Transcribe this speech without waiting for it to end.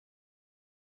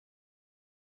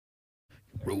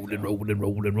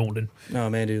rolling. Oh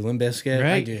man, dude, Limp Bizkit.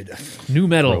 Right. Dude. New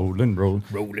metal. Rolling.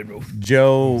 Rolling.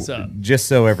 Joe, What's up? just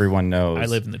so everyone knows, I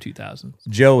live in the 2000s.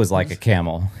 Joe is like a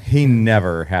camel. He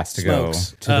never has to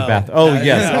Smokes. go to the Oh. bathroom. Oh,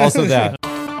 yes, also that.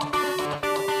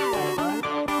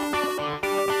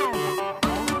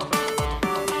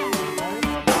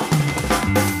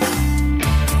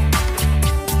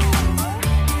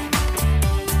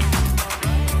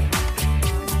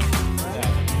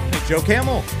 Joe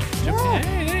Camel.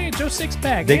 Hey, Joe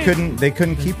Sixpack. They hey.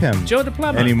 couldn't keep him Joe the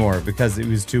plumber. anymore because it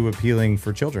was too appealing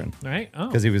for children. Right? Oh.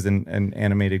 Because he was an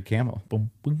animated camel.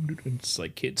 Boom, boom, it's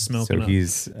like kids smoking. So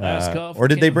he's Last call for or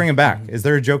did they Camel. bring him back? Is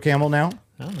there a Joe Camel now?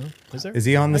 I don't know. Is there? Is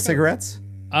he on the cigarettes?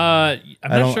 I'm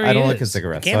not sure I don't he look at is.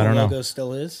 cigarettes, so I Camel don't know. logo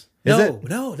still is. Is no,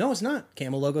 it? no, it's not.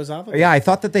 Camel logo's off of it. Yeah, I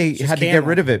thought that they just had to get Camel.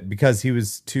 rid of it because he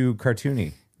was too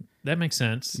cartoony. That makes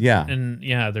sense. Yeah. And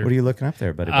yeah, they're What are you looking up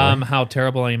there, buddy? boy? how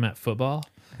terrible I am at football.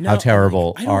 No, How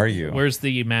terrible I don't- are you? Where's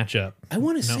the matchup? I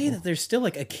want to say that there's still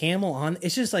like a camel on.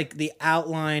 It's just like the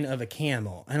outline of a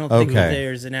camel. I don't think that Okay.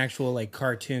 there's an actual like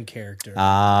cartoon character.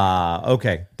 Ah,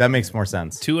 okay, that makes more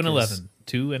sense. 2 and 11.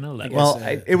 2 and 11. Well,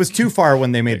 Yes, it was too far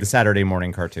when they made the Saturday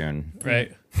morning cartoon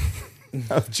right.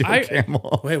 of Joe I-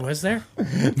 Camel. Wait, was there? Oh,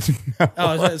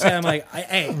 I was gonna say, I'm like,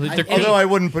 Although I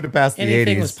wouldn't put it past the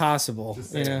anything 80s. was possible.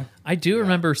 You know, I do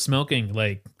remember smoking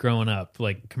like growing up,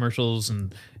 like commercials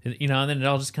and and then it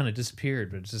all just kind of disappeared.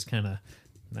 But it's just kind of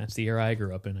that's the era I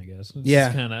grew up in, I guess. It's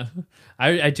Yeah. kind of.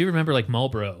 I do remember like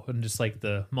Marlboro and just like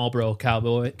the Marlboro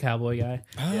cowboy guy.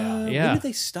 When Yeah. did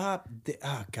they stop?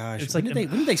 Oh gosh, It's when like-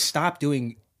 did they stop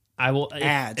doing? I will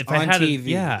Ads if I on had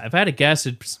TV. if I had to guess,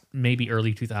 it's maybe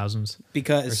early 2000s.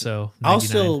 Because Or so, I'll 99.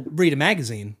 still read a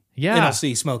magazine. Yeah. and I'll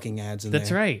see smoking ads. In That's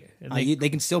there. right. And They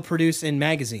can still produce in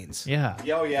magazines. yeah.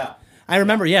 Oh, yeah. I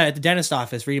remember, at the dentist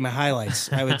office reading my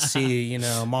highlights, I would see,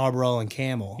 Marlboro and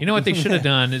Camel. You know what they should have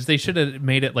done is they should have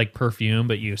made it like perfume,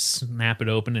 but you snap it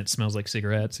open, it smells like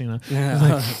cigarettes.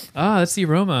 That's the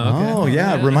aroma. Okay. Oh,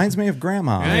 yeah. It reminds me of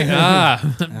Grandma.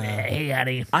 Hey,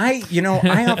 honey.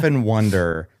 I often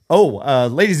wonder. Oh,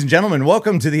 ladies and gentlemen,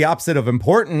 welcome to the opposite of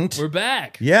important. We're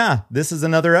back. Yeah, this is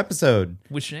another episode.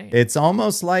 Which name? It's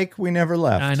almost like we never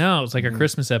left. I know it's like a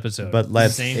Christmas episode, But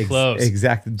let's same clothes.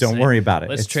 Exactly. Don't Same- worry about it.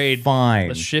 Let's It's trade. Fine.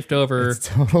 Let's shift over. It's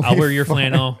totally I'll wear your fine.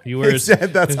 flannel. You wear.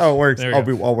 That's how it works. There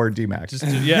we I'll wear DMAC. Just,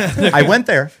 yeah. I went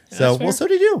there. So fair. well, so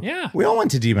did you. Yeah. We all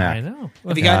went to DMAC. I know.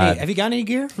 Have you got any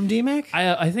gear from DMAC?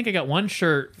 I think I got one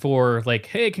shirt for like,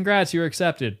 hey, congrats, you were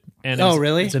accepted. And Oh, it's-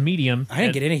 really? It's a medium. I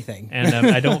didn't get anything. and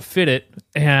I don't fit it.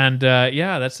 And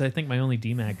that's I think my only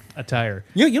DMAC attire.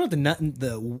 You know what the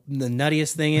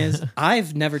nuttiest thing is?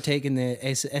 I've never taken the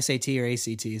SAT or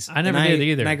ACTs. I never did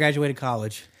either. And I graduated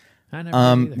college. I never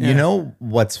did either. You know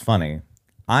what's funny?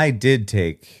 I did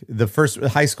take the first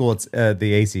high school. It's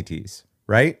the ACTs,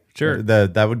 right? Sure.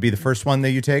 That would be the first one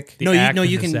that you take. The No, act you and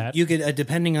the can sat. you could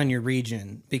depending on your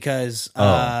region because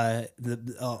I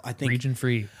think Region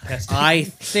free. I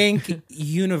think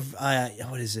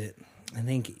what is it? I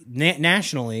think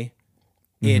nationally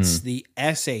it's the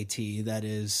SAT that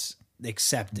is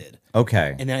accepted.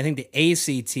 Okay. And then I think the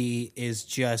ACT is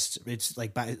just it's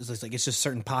just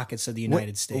certain pockets of the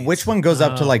United States. Which one goes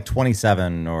up to like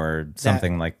 27 or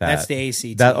something like that? That's the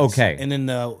ACT. That okay. And then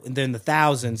the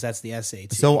thousands, that's the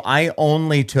SAT. So I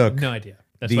only took No idea.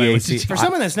 That's the why I went to AC for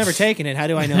someone that's never taken it, how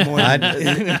do I know more?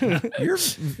 You're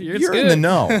in good. the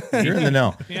know. You're in the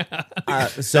know.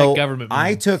 So That government I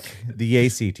money. took the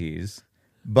ACTs,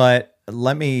 but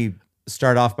let me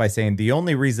start off by saying the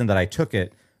only reason that I took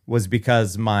it was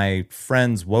because my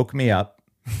friends woke me up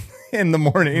in the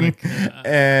morning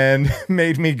and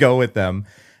made me go with them.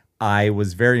 I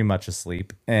was very much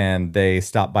asleep, and they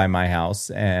stopped by my house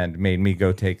and made me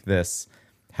go take this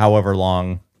however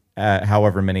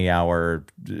many hour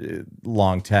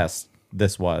long test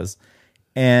this was.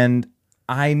 And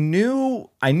I knew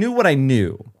what I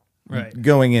knew Right.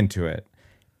 going into it.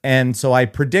 And so I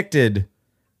predicted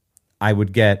I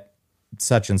would get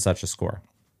such and such a score.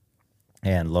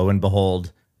 And lo and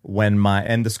behold,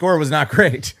 and the score was not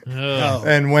great. Oh.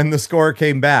 And when the score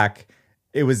came back,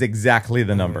 it was exactly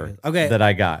the number Okay. that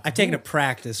I got. I've taken a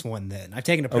practice one then. I've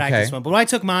taken a practice Okay. one. But when I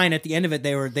took mine, at the end of it,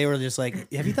 they were just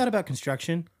like, have you thought about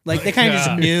construction? Like, they kind of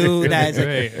just knew that.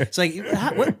 It's like,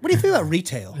 what do you feel about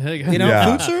retail? Yeah.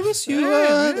 Food service?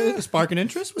 You spark an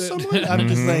interest with someone? I'm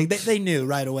just like, they knew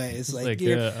right away. It's like,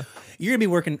 you're gonna be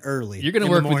working early. You're gonna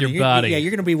in the work with your morning. body. Yeah,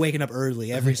 you're gonna be waking up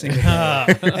early every single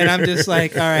day. And I'm just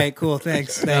like, all right, cool,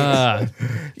 thanks.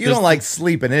 You don't like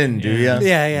sleeping in, do you?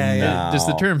 Yeah. Does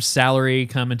the term salary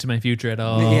come into my future at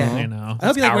all? Yeah. You know, I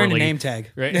hope you like wearing a hourly, name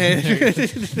tag. right?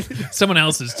 Someone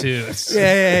else's too. It's,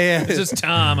 Yeah. it's just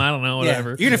Tom. I don't know.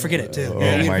 Whatever. You're gonna forget it too. Oh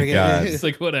You're gonna my forget God. it. It's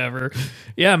like whatever.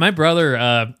 Yeah, my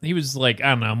brother, he was like, I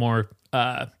don't know, more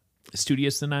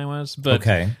studious than I was, but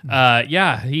Okay.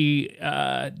 yeah, he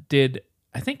did,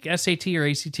 I think SAT or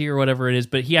ACT or whatever it is,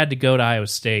 but he had to go to Iowa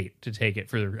State to take it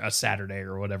for a Saturday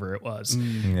or whatever it was,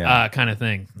 Yeah. kind of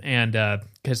thing. And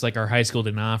because like our high school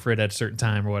didn't offer it at a certain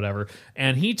time or whatever,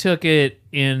 and he took it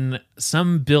in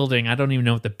some building. I don't even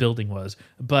know what the building was,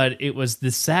 but it was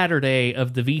the Saturday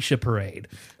of the Visha parade.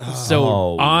 So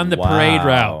Oh, on the wow. parade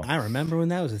route. I remember when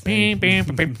that was a thing. Bang,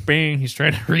 bang, bang, bang. He's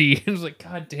trying to read. I was like,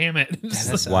 God damn it.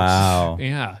 That's Wow.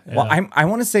 Yeah. Well, I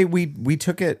want to say we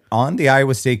took it on the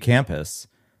Iowa State campus.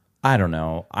 I don't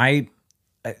know.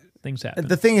 Things happen.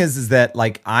 The thing is that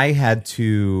like I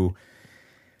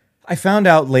found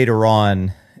out later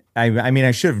on. I mean,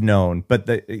 I should have known, but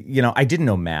I didn't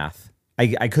know math.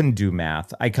 I couldn't do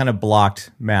math. I kind of blocked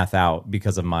math out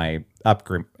because of my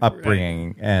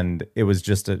upbringing, and it was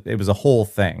a whole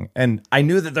thing. And I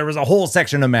knew that there was a whole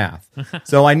section of math,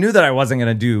 so I knew that I wasn't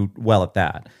going to do well at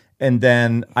that. And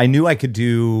then I knew I could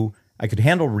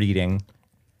handle reading.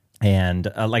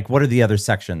 And like, what are the other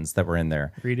sections that were in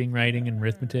there? Reading, writing, and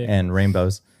arithmetic. And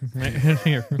rainbows.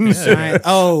 Science.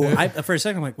 Oh, for a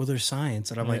second, I'm like, well, there's science,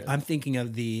 and I'm like, I'm thinking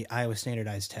of the Iowa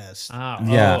standardized test.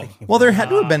 Yeah. Well, there had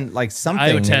to have been like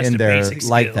something test in of there basic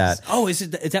like skills. that. Oh, is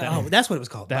that? Oh, that's what it was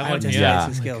called. That Iowa one, test of yeah.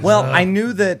 basic skills. Well, I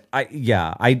knew that. I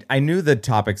knew the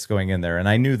topics going in there, and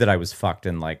I knew that I was fucked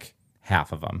in like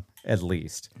half of them at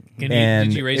least.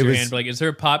 Did you raise it your was- hand? Like, is there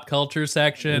a pop culture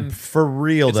section? For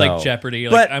real, It's though. like Jeopardy,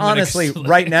 like, but I'm gonna honestly, explain-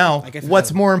 right now, guess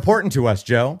what's more important to us,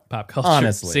 Joe? Pop culture.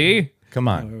 Honestly, See? come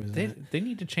on. They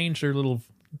need to change their little,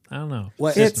 I don't know.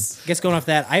 Well, It's- I guess going off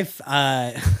that,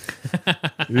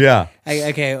 Yeah.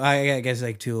 I guess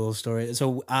like two little stories.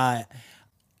 So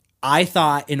I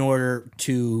thought in order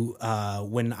to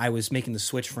when I was making the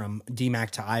switch from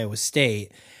DMAC to Iowa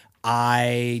State,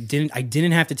 I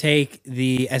didn't have to take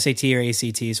the SAT or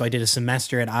ACT, so I did a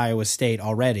semester at Iowa State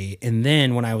already. And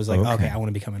then when I was like, okay, I want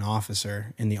to become an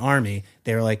officer in the Army,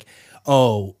 they were like,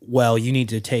 oh, well, you need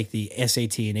to take the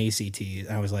SAT and ACT. And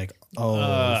I was like,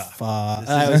 oh, fuck.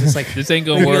 I was just like, This ain't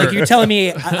gonna like, work. you're telling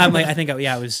me, I'm like, I think,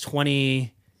 I was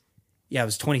 20. Yeah, I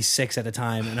was 26 at the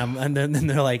time, and then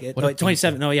they're like,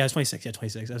 27. No, yeah, I was 26. Yeah,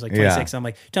 26. I was like 26. Yeah. I'm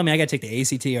like, tell me, I got to take the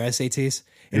ACT or SATs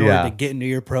in order Yeah. to get into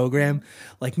your program?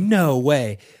 Like, no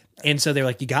way. And so they're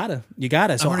like, you gotta.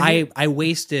 So I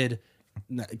wasted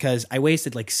because I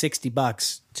wasted like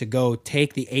 $60 to go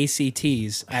take the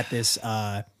ACTs at this.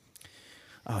 I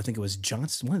think it was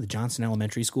Johnson, one of the Johnson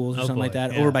Elementary schools or something like boy,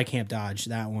 that, yeah. over by Camp Dodge.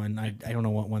 That one, I don't know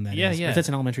what one that is. Yeah. If it's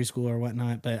an elementary school or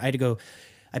whatnot, but I had to go.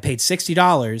 I paid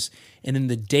 $60, and then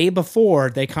the day before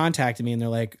they contacted me and they're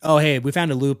like, "Oh, hey, we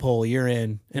found a loophole. You're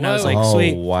in." And I was like, Oh,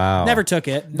 "Sweet." wow. Never took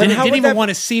it. But Didn't how would even that- want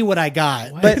to see what I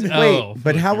got. But Oh, wait,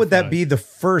 but how you're would that fucked. be the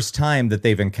first time that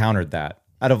they've encountered that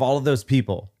out of all of those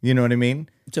people? You know what I mean?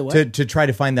 To what? To try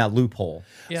to find that loophole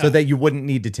Yeah. so that you wouldn't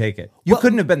need to take it. You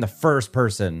couldn't have been the first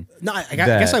person. No, I that-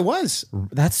 guess I was.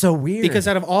 That's so weird. Because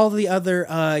out of all the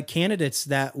other candidates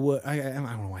that would, I don't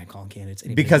know why I call them candidates.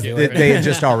 Anybody because can do they, it. they had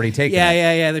just already taken Yeah,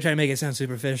 it. yeah. They're trying to make it sound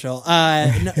superficial.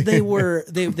 No, they were,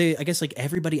 they. I guess like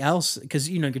everybody else, because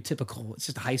your typical, it's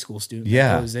just a high school student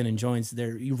Yeah. that goes in and joins.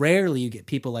 There, you get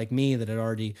people like me that had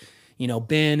already,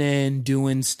 been in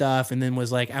doing stuff, and then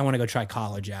was like, I want to go try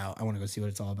college out. I want to go see what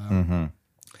it's all about. Mm-hmm.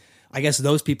 I guess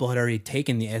those people had already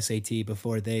taken the SAT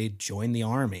before they joined the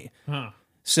Army. Huh.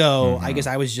 So Mm-hmm. I guess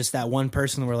I was just that one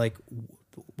person where like,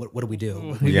 what do we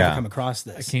do? We've Yeah. never come across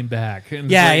this. Came back.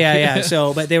 And Yeah, like- yeah.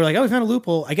 So, but they were like, "Oh, we found a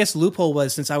loophole." I guess the loophole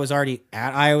was since I was already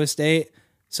at Iowa State.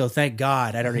 So thank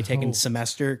God I'd already taken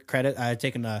semester credit. I had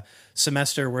taken a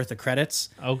semester worth of credits.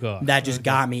 Oh, God. That just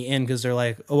got me in because they're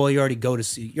like, "Oh, well, you're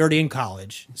already in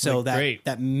college, so Like, great.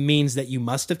 that means that you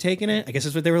must have taken it." I guess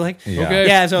that's what they were like. Yeah. Okay.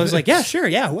 Yeah. So I was like, "Yeah, sure,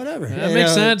 yeah, whatever." That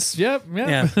makes sense. Yep.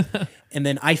 Yeah. And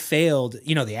then I failed, the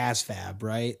ASVAB,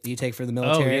 right? That you take for the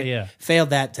military. yeah. Failed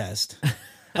that test.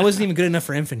 I wasn't even good enough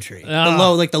for infantry. Ah.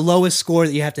 The lowest score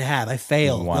that you have to have. I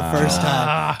failed Wow. the first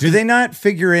time. Do they not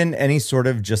figure in any sort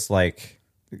of just like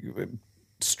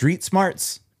street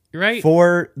smarts Right.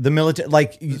 for the military?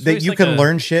 Like that it's you like can a-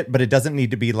 learn shit, but it doesn't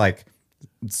need to be like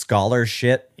scholar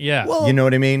shit. Yeah. Well, You know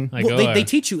what I mean? Like, Well, oh, they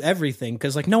teach you everything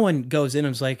because like no one goes in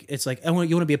and is like it's like you want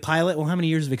to be a pilot. Well, how many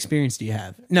years of experience do you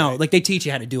have? No, like they teach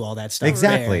you how to do all that stuff.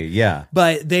 Exactly. there. Yeah.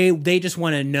 But they just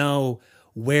want to know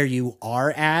where you are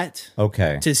at.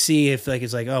 Okay. To see if like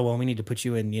it's like, oh well, we need to put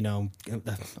you in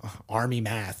army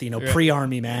math,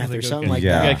 pre-army math or something like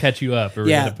Yeah. We that. gotta catch you up. Or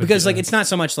we Yeah, gotta put because you like up. it's not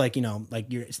so much like like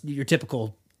your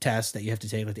typical test that you have to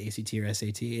take like the ACT or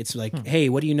SAT. It's like, hey,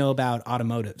 what do you know about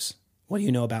automotives? What do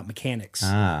you know about mechanics?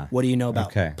 Ah, What do you know about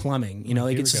okay. plumbing? Like Here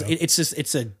we go.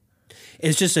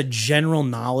 it's just a general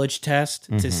knowledge test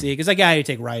to see because like I had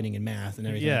to take writing and math and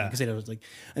everything. Yeah. Because it was like,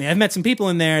 I've met some people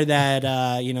in there that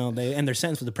they end their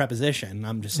sentence with a preposition.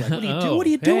 I'm just like, what are you doing? What are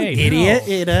you doing, hey,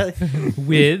 idiot?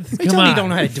 with You come tell on. me you don't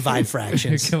know how to divide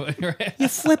fractions. Come on, right. You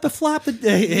flip a flop.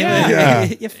 Yeah.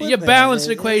 you flip You it. balance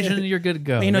an equation and you're good to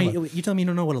go. You Come on. you tell me you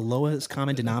don't know what a lowest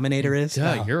common denominator is?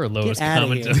 Duh, Oh, you're a get lowest outta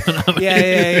common here. denominator.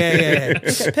 Yeah.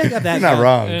 Pick up that. You're not guy.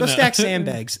 wrong. Go stack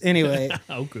sandbags. Anyway.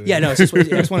 Okay. Yeah, no,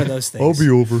 it's one of those things.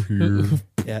 over here.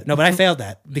 Yeah, no, but I failed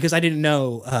that because I didn't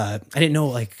know. I didn't know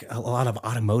like a lot of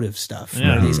automotive stuff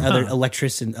Yeah. or these other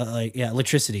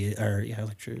electricity, or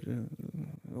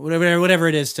whatever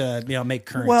it is to make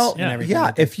currents. Well, and everything.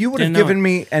 yeah. If you would have Didn't know given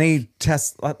me any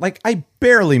tests, like I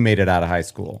barely made it out of high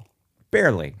school,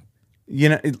 barely.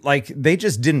 Like they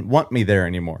just didn't want me there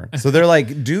anymore. So they're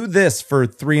like, do this for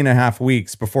 3.5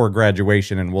 weeks before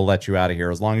graduation, and we'll let you out of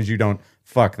here as long as you don't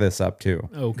fuck this up too.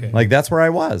 Okay. Like that's where I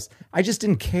was. I just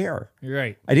didn't care. You're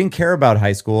right. I didn't care about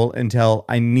high school until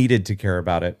I needed to care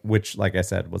about it, which, like I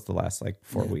said, was the last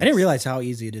 4 weeks. I didn't realize how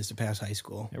easy it is to pass high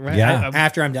school. Right. Yeah.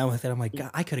 After I'm done with it, I'm like,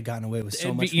 God, I could have gotten away with so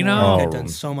It'd be- much you more. know- I could have done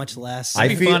so much less. I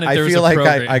It'd be fun feel, if I there was feel a like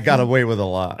program. I got away with a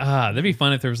lot. That'd be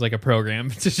fun if there was like a program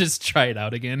to just try it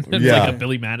out again. It's Yeah. like a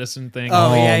Billy Madison thing.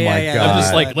 Oh, Oh yeah, my yeah. God. I'm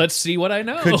just like, let's see what I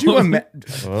know. Could you imagine?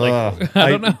 I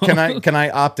don't know. Can I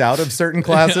opt out of certain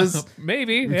classes?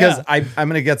 Maybe. Because yeah. I'm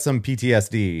going to get some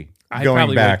PTSD I going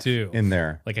probably back would too. in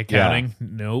there. Like accounting?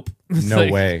 Nope. It's No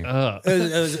like, way.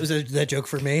 Was that joke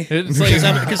for me? It's like,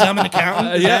 Because I'm an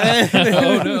accountant. yeah.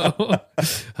 Oh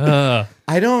no.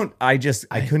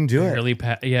 I couldn't do it. Really,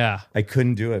 yeah. I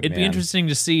couldn't do it. It'd be man. interesting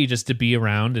to see, just to be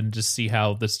around and just see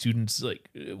how the students like.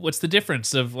 What's the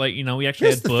difference of like we actually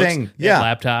Here's had the books, thing, we had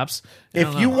yeah. laptops. I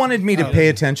If don't you know. wanted me to pay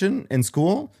attention in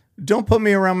school, don't put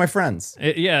me around my friends.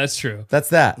 Yeah, that's true. That's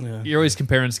that. You're always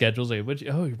comparing schedules. Like,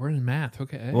 you're in math.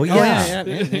 Okay. Well, Oh, yeah.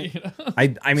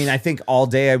 yeah. I mean, I think all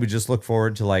day I would just look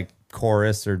forward to like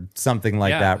chorus or something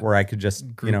like Yeah. that where I could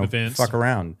just, Group events. fuck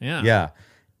around. Yeah. Yeah.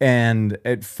 And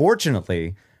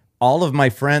fortunately, all of my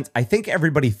friends, I think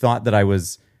everybody thought that I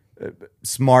was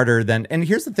smarter than, and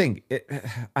here's the thing.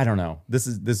 I don't know. This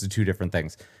is two different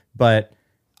things, but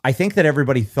I think that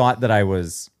everybody thought that I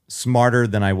was smarter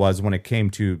than I was when it came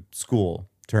to school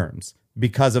terms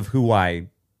because of who I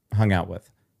hung out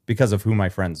with, because of who my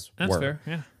friends That's were. fair.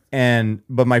 Yeah.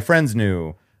 But my friends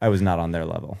knew I was not on their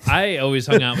level. I always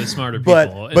hung out with smarter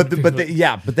people.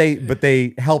 But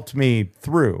they helped me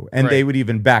through, and they Right. would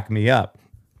even back me up.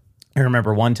 I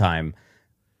remember one time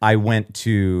I went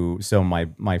to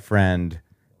my friend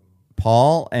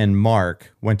Paul and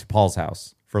Mark went to Paul's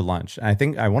house for lunch.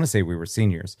 And I want to say we were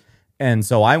seniors, and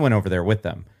so I went over there with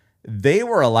them. They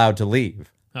were allowed to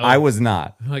leave. I was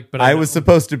not. But I was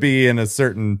supposed to be in a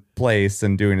certain place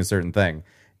and doing a certain thing.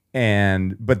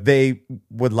 But they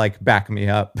would like back me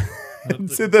up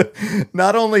to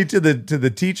not only to the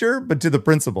teacher but to the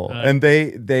principal, and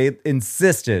they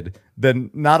insisted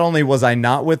that not only was I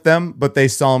not with them, but they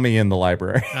saw me in the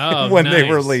library when they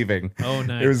were nice. leaving. Oh,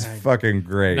 nice. It was fucking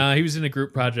great. Nah, he was in a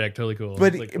group project. Totally cool.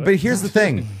 But I was like, what? but here's the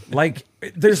thing, like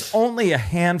there's only a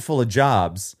handful of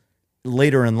jobs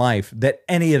later in life that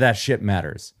any of that shit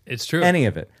matters. It's true. Any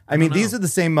of it. I mean, these are the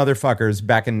same motherfuckers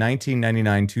back in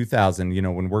 1999,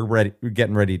 2000, when we're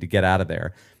getting ready to get out of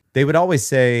there. They would always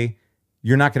say,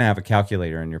 you're not going to have a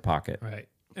calculator in your pocket. Right.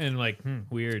 And like,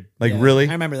 weird. Like, Yeah, really?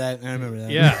 I remember that.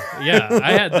 Yeah,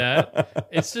 I had that.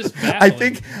 It's just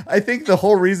baffling. I think the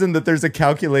whole reason that there's a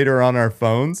calculator on our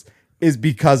phones is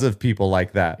because of people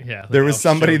like that. Yeah, like, there was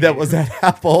I'll somebody show that you. was at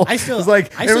Apple. I still was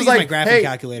like, I it still was use my like, graphic hey,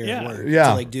 calculator yeah. at work Yeah.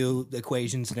 to like do the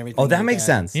equations and everything. oh, that like makes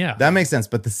sense. Yeah. That makes sense.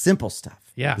 But the simple stuff.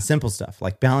 Yeah. The simple stuff,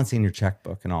 like balancing your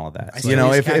checkbook and all of that. still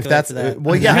use if calculator that's for that.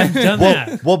 well, yeah, I've done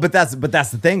that. Well, but that's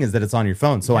the thing is that it's on your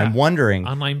phone. So I'm Yeah. wondering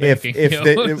Online if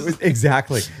banking.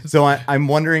 exactly. So I'm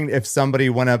wondering if somebody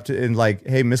went up to and like,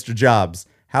 hey, Mr. Jobs,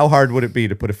 how hard would it be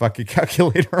to put a fucking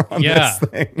calculator on Yeah, this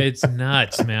thing? it's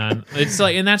nuts, man. It's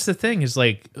like, and that's the thing is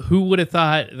like, who would have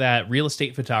thought that real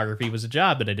estate photography was a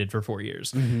job that I did for 4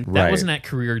 years? That Right. wasn't at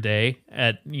career day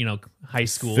at high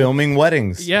school. Filming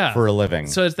weddings Yeah. for a living.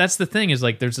 So that's the thing is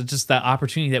like, there's just that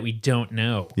opportunity that we don't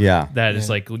know. Yeah. that is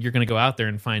like you're going to go out there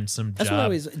and find some That's job. what I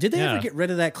always. Did they Yeah. ever get rid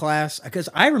of that class? Because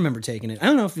I remember taking it. I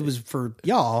don't know if it was for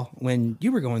y'all when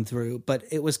you were going through, but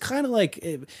it was kind of like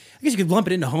I guess you could lump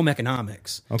it into home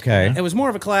economics. Okay. It was more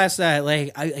of a class that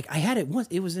I had it once.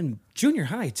 It was in junior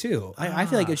high too. I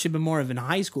feel like it should have been more of a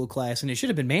high school class, and it should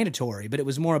have been mandatory. But it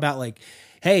was more about like,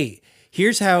 hey,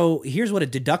 here's what a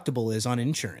deductible is on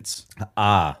insurance.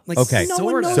 Like, Okay. no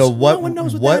one knows- So no what one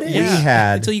knows what that we is.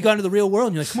 had Until you got into the real world,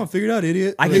 and you're like, come on, figure it out,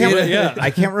 idiot. I Like, can't,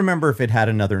 I can't remember if it had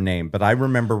another name, but I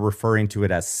remember referring to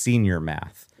it as senior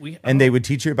math. And they would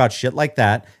teach you about shit like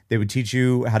that. They would teach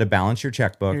you how to balance your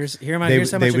checkbook. Here's how They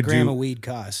much a would gram do- of weed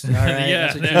costs. All right,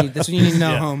 Yeah. that's what you need to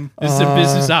know, home. This is a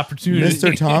business opportunity.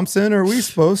 Mr. Thompson, are we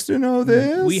supposed to know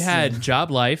this? We had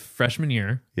Job Life freshman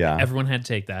year. Yeah. Everyone had to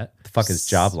take that. The fuck is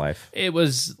job life? It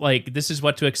was like, this is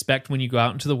what to expect when you go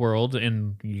out into the world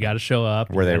and you got to show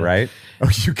up. Were they right? Oh,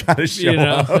 you gotta show You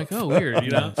know, up. like, oh, weird,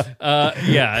 yeah.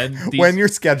 And these, When you're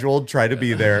scheduled, try to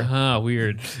be there.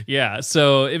 weird. Yeah.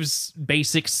 So it was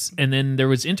basics, and then there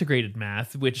was integrated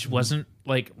math, which wasn't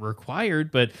like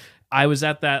required, but I was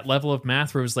at that level of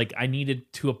math where it was like I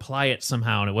needed to apply it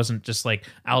somehow, and it wasn't just like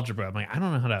algebra. I'm like, I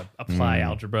don't know how to apply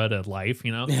algebra to life,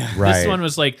 Right. This one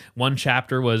was like one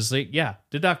chapter was like,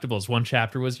 deductibles. One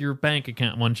chapter was your bank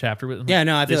account. One chapter was Yeah,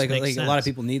 no, I feel this like makes a lot of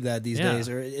sense. people need that these Yeah. days,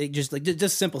 or it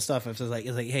just simple stuff. It's like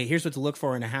hey, here's what to look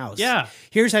for in a house. Yeah.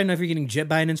 Here's how to know if you're getting gypped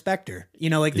by an inspector.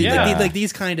 Yeah. Like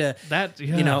these kind of That,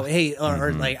 yeah. hey,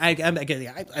 or like I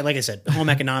like I said, home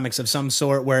economics of some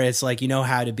sort, where it's like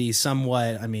how to be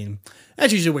somewhat. I mean,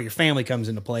 that's usually where your family comes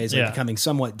into play, is like Yeah. becoming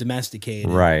somewhat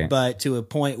domesticated, Right. But to a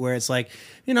point where it's like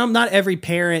not every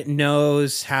parent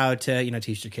knows how to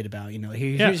teach their kid about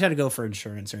here's how to go for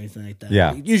insurance or anything like that.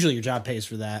 Yeah. Usually your job pays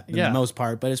for that for Yeah. the most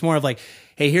part, but it's more of like,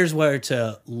 hey, here's where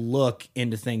to look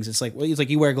into things. It's like,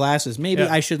 you wear glasses. Maybe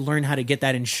Yeah. I should learn how to get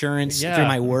that insurance Yeah. through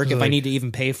my work if I Like- need to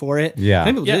even pay for it. Yeah.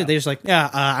 Some people Yeah. do. They're just like,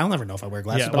 I'll never know if I wear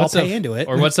glasses, but I'll what's pay into it.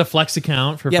 Or what's a flex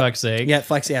account for Yep. fuck's sake? Yeah,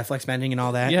 flex spending and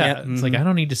all that. Yeah, Yep. it's like I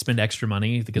don't need to spend extra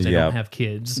money because I Yep. don't have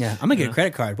kids. Yeah, I'm gonna get a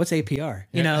credit card. What's APR?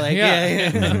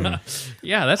 Yeah,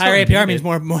 that's Higher what APR we means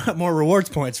did. more rewards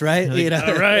points, right?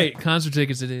 All right, concert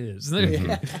tickets it is.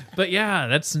 But yeah,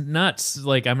 that's nuts.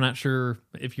 Like I'm not sure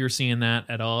if you're seeing that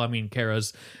at all. I mean,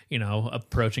 Kara's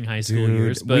approaching high school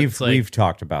years, Dude, but we've it's like, we've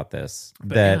talked about this,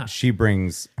 that yeah. she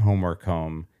brings homework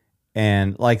home,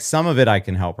 and like some of it I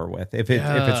can help her with. If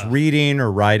it's reading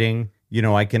or writing,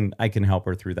 I can help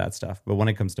her through that stuff. But when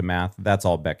it comes to math, that's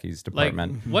all Becky's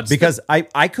department. what's because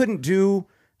I couldn't.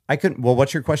 Well,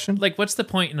 what's your question? like what's the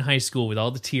point in high school with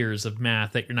all the tiers of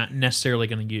math that you're not necessarily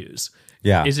going to use?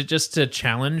 Yeah. Is it just to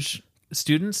challenge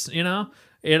students?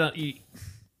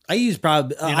 I use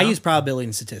probability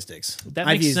and statistics. That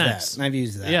I've makes used sense. that. I've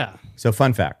used that. Yeah. So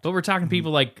fun fact. But we're talking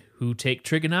people like who take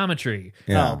trigonometry,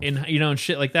 Yeah. and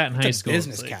shit like that in high school.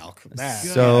 Business It's like, calc. That.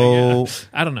 So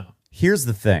I don't know. here's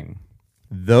the thing.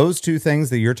 Those two things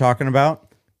that you're talking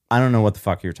about, I don't know what the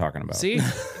fuck you're talking about. See,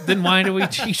 then why do we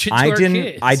teach it to I our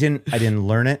kids? I didn't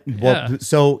learn it. Well, Yeah.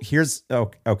 so here's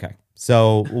okay.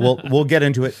 So we'll get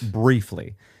into it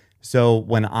briefly. So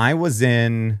when I was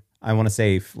in, I want to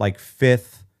say like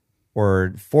fourth,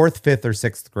 fifth, or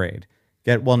sixth grade.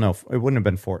 It wouldn't have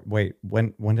been fourth. Wait,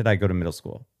 when did I go to middle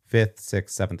school? Fifth,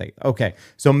 sixth, seventh, eighth. Okay,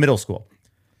 so middle school.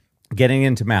 Getting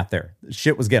into math there.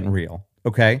 Shit was getting real.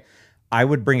 Okay, I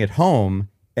would bring it home,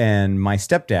 and my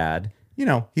stepdad,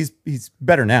 he's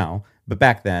better now, but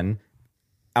back then,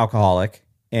 alcoholic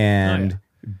and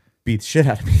beat the shit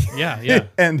out of me. Yeah.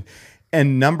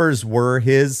 and numbers were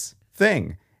his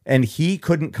thing, and he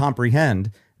couldn't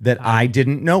comprehend that I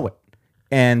didn't know it,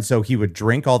 and so he would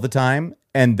drink all the time,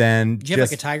 and then Did you have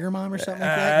like a tiger mom or something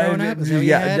like that growing up? Is that what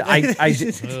you had?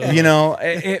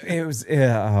 it was.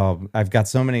 I've got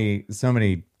so many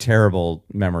terrible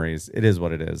memories. It is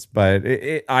what it is, but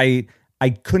I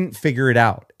couldn't figure it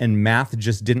out, and math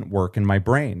just didn't work in my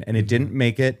brain, and it didn't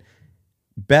make it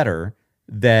better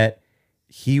that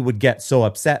he would get so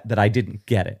upset that I didn't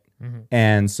get it.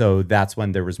 And so that's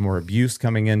when there was more abuse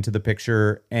coming into the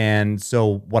picture. And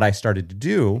so what I started to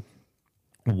do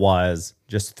was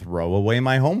just throw away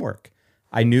my homework.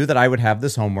 I knew that I would have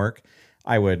this homework.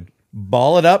 I would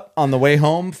ball it up on the way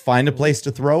home, find a place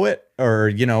to throw it, or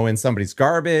in somebody's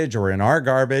garbage or in our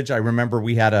garbage. I remember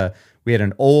we had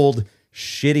an old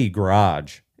shitty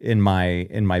garage in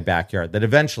my backyard that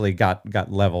eventually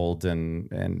got leveled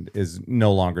and is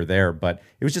no longer there. But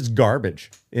it was just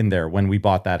garbage in there when we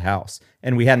bought that house,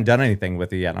 and we hadn't done anything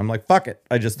with it yet. I'm like, fuck it,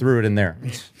 I just threw it in there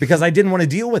because I didn't want to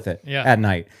deal with it at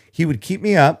night. He would keep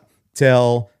me up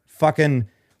till fucking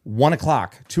 1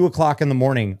 o'clock, 2 o'clock in the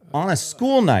morning on a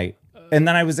school night. And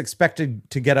then I was expected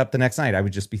to get up the next night. I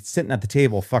would just be sitting at the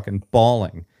table fucking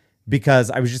bawling because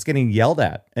I was just getting yelled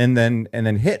at and then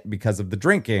hit because of the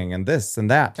drinking and this and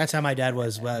that. That's how my dad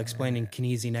was explaining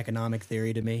Keynesian economic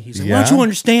theory to me. He's like, Yeah? why don't you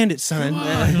understand it, son?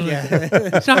 Yeah.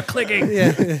 It's not clicking.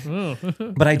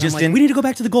 But I just I'm like, didn't. we need to go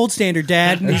back to the gold standard,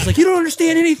 Dad. And he's like, you don't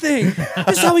understand anything.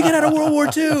 This is how we got out of World War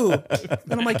II.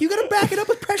 And I'm like, you got to back it up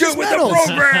with precious metals.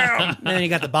 program. And then he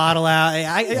got the bottle out.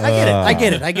 I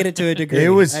get it. I get it to a degree. It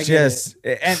was I get just,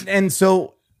 and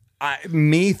so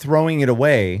me throwing it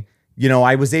away, you know,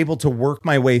 I was able to work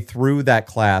my way through that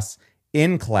class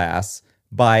in class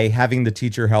by having the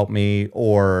teacher help me,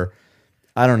 or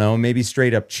I don't know, maybe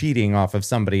straight up cheating off of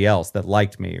somebody else that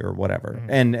liked me or whatever.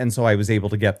 And so I was able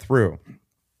to get through.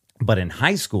 But in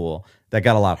high school, that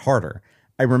got a lot harder.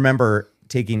 I remember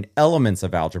taking elements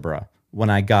of algebra when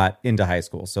I got into high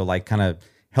school. So like kind of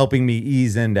helping me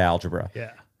ease into algebra.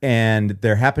 Yeah. And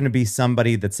there happened to be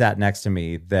somebody that sat next to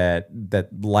me that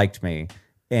liked me,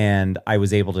 and I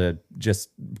was able to just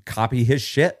copy his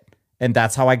shit. And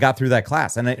that's how I got through that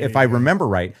class. And if I remember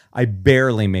right, I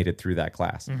barely made it through that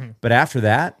class. But after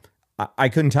that, I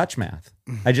couldn't touch math.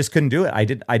 I just couldn't do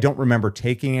it. I don't remember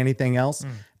taking anything else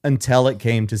until it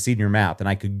came to senior math, and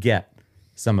I could get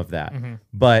some of that.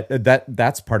 But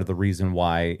that's part of the reason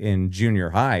why in junior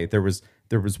high there was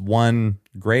one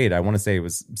grade, I want to say it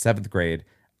was 7th grade,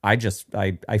 I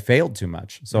failed too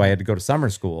much. So I had to go to summer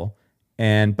school,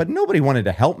 but nobody wanted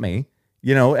to help me.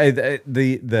 You know,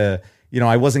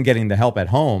 I wasn't getting the help at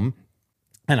home,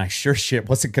 and I sure shit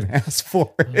wasn't going to ask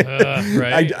for it.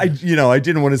 Right. I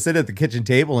didn't want to sit at the kitchen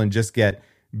table and just get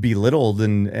belittled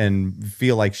and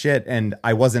feel like shit. And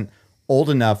I wasn't old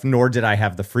enough, nor did I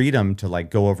have the freedom to like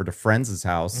go over to friends'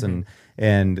 house and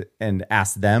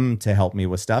ask them to help me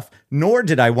with stuff. Nor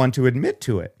did I want to admit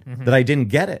to it that I didn't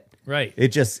get it. Right. It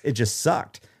just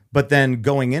sucked. But then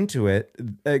going into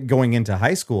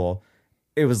high school,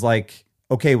 it was like,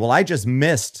 okay, well, I just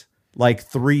missed like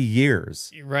 3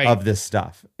 years of this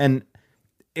stuff. And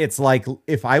it's like,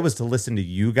 if I was to listen to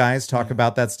you guys talk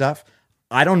about that stuff,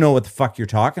 I don't know what the fuck you're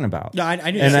talking about. No,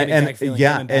 I knew the same exact feeling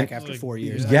coming back after 4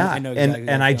 years. Yeah, I know exactly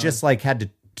and I just like had to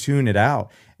tune it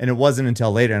out. And it wasn't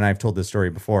until later, and I've told this story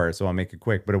before, so I'll make it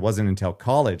quick, but it wasn't until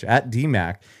college at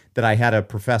DMAC that I had a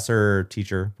professor,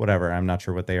 teacher, whatever. I'm not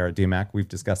sure what they are at DMAC. We've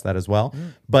discussed that as well.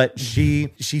 But she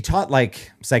taught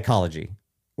like psychology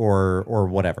or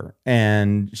whatever.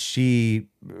 And she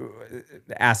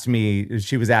asked me,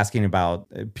 she was asking about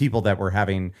people that were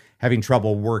having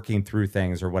trouble working through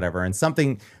things or whatever. And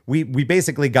something, we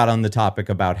basically got on the topic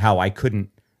about how I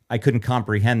couldn't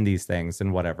comprehend these things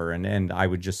and whatever. And I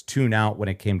would just tune out when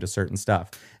it came to certain stuff.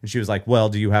 And she was like, well,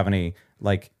 do you have any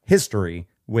like history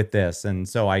with this? And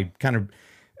so I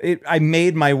I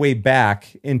made my way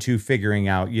back into figuring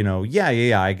out,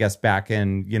 I guess back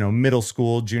in, middle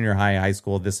school, junior high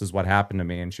school, this is what happened to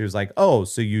me. And she was like, oh,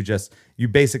 so you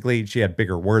basically, she had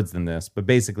bigger words than this, but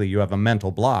basically you have a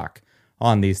mental block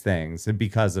on these things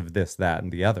because of this, that,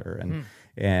 and the other.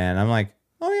 And I'm like,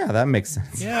 oh yeah, that makes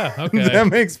sense. Yeah. Okay. That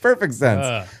makes perfect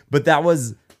sense. But that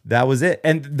was it.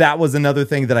 And that was another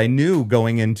thing that I knew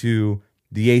going into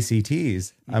the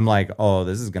ACTs. I'm like, oh,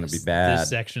 this is going to be bad. This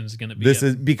section's going to be. This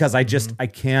is because I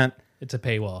can't. It's a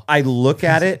paywall. I look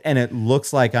at it and it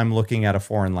looks like I'm looking at a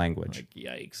foreign language.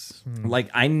 Yikes. Like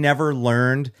I never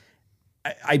learned.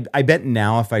 I bet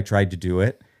now if I tried to do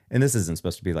it, and this isn't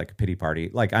supposed to be like a pity party,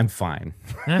 like I'm fine.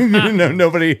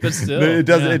 Nobody. But still, it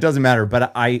doesn't matter.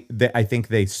 But I think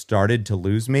they started to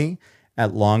lose me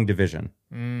at long division.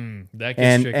 That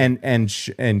gets tricky. and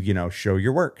show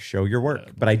your work.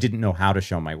 But I didn't know how to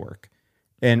show my work.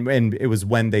 And it was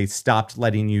when they stopped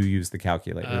letting you use the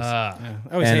calculators. I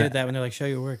always hated that when they're like, show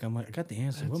your work. I'm like, I got the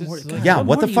answer. What more? like- Yeah,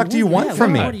 what the fuck do you want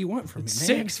from me? What do you want from me,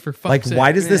 man? 6 for fuck's Like, sake.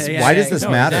 why does this No,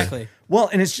 matter? exactly. Well,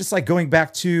 and it's just like going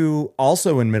back to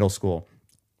also in middle school,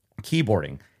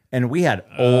 keyboarding. And we had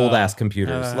old ass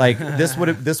computers. Like this would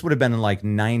have been in like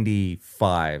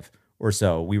 95 or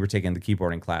so. We were taking the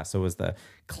keyboarding class. So it was the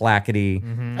clackety,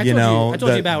 I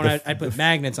told you about when I put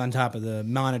magnets on top of the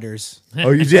monitors. Oh,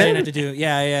 you I didn't have did? to do.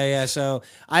 Yeah. So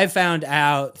I found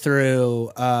out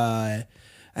through. I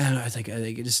don't know. I think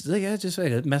just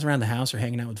like mess around the house or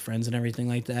hanging out with friends and everything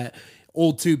like that.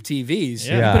 Old tube TVs.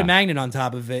 Yeah. You put a magnet on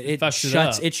top of it. It Fucks it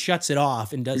shuts. up. It shuts it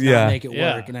off and does Yeah. not make it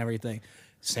Yeah. work and everything.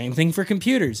 Same thing for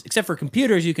computers. Except for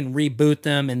computers, you can reboot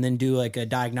them and then do like a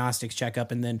diagnostics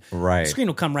checkup, and then Right. the screen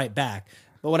will come right back.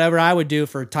 But whatever I would do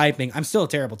for typing, I'm still a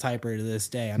terrible typer to this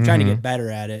day. I'm trying to get better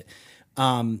at it.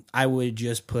 I would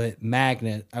just put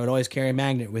magnet. I would always carry a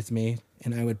magnet with me,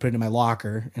 and I would put it in my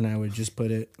locker, and I would just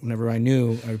put it whenever I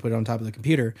knew, I would put it on top of the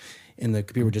computer, and the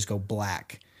computer would just go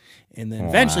black. And then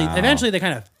eventually they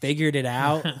kind of figured it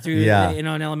out through, in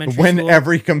elementary When school.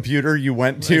 every computer you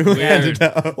went to ended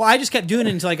up. Well, I just kept doing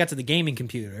it until I got to the gaming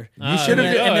computer. You should have.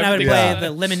 And then I would Yeah. play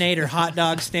the lemonade or hot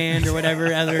dog stand or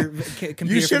whatever other computer.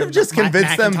 You should have for just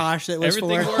convinced them- Macintosh that was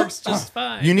Everything for. works just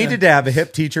fine. You needed to have a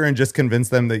hip teacher and just convince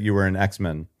them that you were an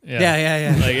X-Men.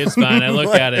 Yeah. Like, it's fine. I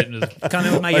look at it and just, Come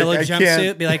in with my Like, yellow I jumpsuit,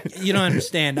 can't- be like, you don't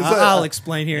understand. I'll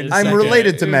explain here in a I'm second.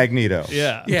 related to Magneto.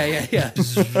 yeah. Yeah.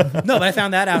 No, but I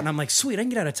found that out, and I'm like, sweet, I can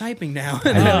get out of typing now.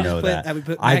 I didn't know that. I would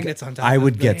put magnets on top. I of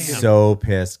would it. get Damn. so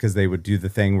pissed because they would do the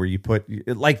thing where you put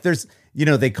like there's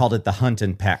they called it the hunt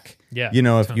and peck. Yeah.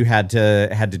 If you had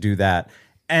to do that,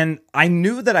 and I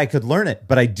knew that I could learn it,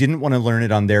 but I didn't want to learn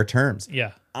it on their terms.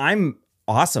 Yeah. I'm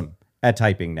awesome at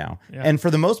typing now, and for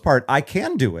the most part, I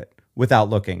can do it without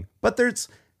looking. But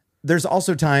there's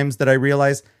also times that I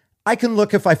realize I can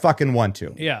look if I fucking want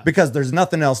to. Yeah. Because there's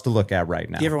nothing else to look at right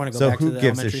now. Do you ever want to go so back who to the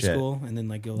gives a elementary shit? school and then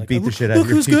like go like Beat the look, shit out of look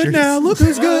your who's teachers. good now? Look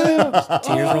who's good.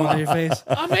 Tears rolling down your face.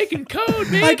 I'm making code,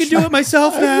 bitch. I can do it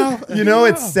myself now.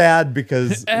 It's sad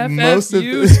because most of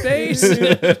FFU space.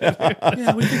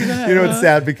 Yeah, we figured that. it's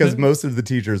sad because most of the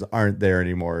teachers aren't there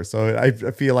anymore. So I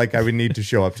feel like I would need to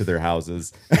show up to their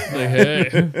houses. Like, hey,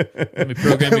 let me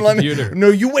program your computer. No,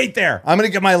 you wait there. I'm gonna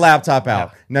get my laptop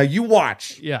out. Now you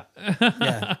watch. Yeah.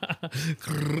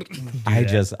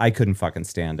 I couldn't fucking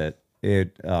stand it.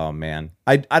 Oh man.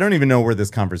 I don't even know where this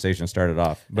conversation started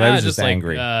off, but I was just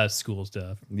angry. Like, school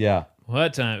stuff. Yeah.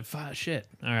 What time? Shit.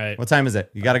 All right. What time is it?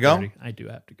 You gotta go? 30. I do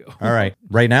have to go. All right.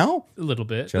 Right now? A little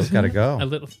bit. Joe's gotta go. A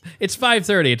little. It's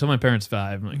 5:30. I told my parents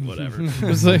 5. I'm like, whatever.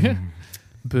 It's like,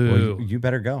 boo. Well, you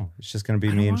better go. It's just gonna be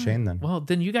me and Shane then. Well,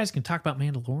 then you guys can talk about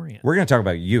Mandalorian. We're gonna talk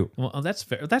about you. Well, that's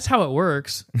fair. That's how it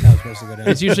works. That was supposed to go down.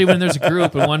 It's usually when there's a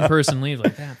group and one person leaves,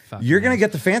 like that. Fuck. You're gonna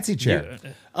get the fancy chair.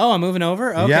 Oh, I'm moving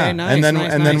over. Okay, Yeah. nice. And then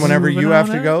nice, and then nice. whenever Moving you have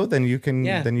on to out. go, then you can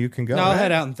Yeah. go. No, I'll right?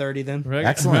 head out in 30 then. Right?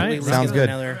 Excellent. Right? Let's Sounds get good.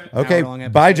 another Okay. hour-long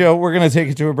episode. Bye, Joe. We're gonna take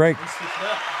it to a break.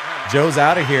 Joe's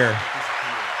out of here.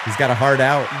 He's got a heart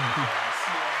out.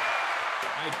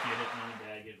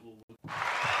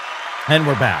 And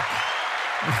we're back.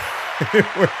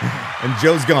 And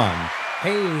Joe's gone.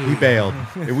 Hey. He bailed.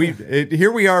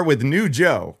 Here we are with new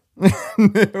Joe.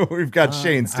 We've got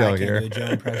Shane still I can't here. do a Joe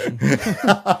impression.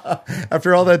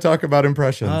 After all that talk about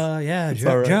impressions. Yeah,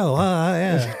 all right. Joe.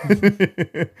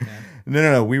 Yeah.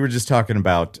 No. We were just talking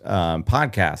about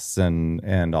podcasts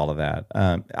and all of that.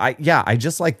 I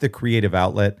just like the creative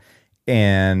outlet,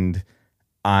 and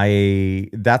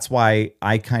that's why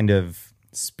I kind of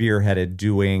spearheaded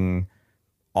doing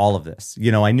all of this.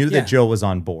 I knew Yeah. that Joe was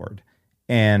on board,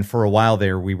 and for a while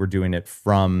there, we were doing it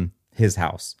from his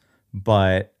house.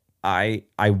 But I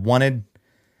wanted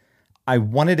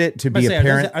it to be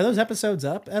apparent. Are those episodes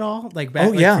up at all? Like back,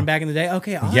 Oh, yeah. from back in the day?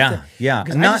 Okay. I'll have Yeah, to- yeah.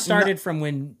 Because I Not- just started from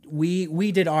when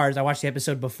we did ours. I watched the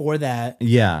episode before that.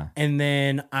 Yeah. And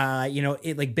then,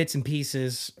 it like bits and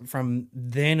pieces from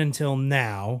then until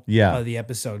now. Yeah. Of the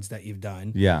episodes that you've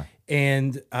done. Yeah.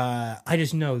 And I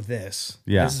just know this.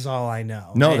 Yeah. This is all I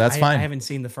know. No, that's fine. I haven't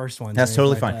seen the first one. That's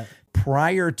totally fine.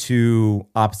 Prior to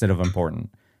Opposite of Important,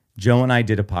 Joe and I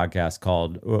did a podcast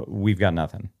called We've Got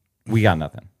Nothing. We Got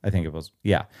Nothing. I think it was.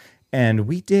 Yeah. And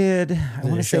we did, I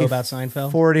want to show say about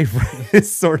Seinfeld? 40,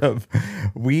 sort of.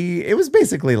 It was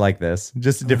basically like this,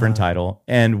 just a different title.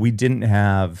 And we didn't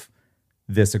have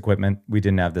this equipment. We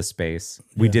didn't have this space.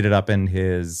 We did it up in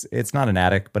it's not an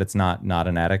attic, but it's not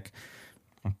an attic.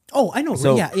 Oh, I know.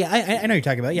 So- I know you're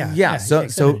talking about. Yeah. Yeah. So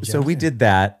extended so we jokes. did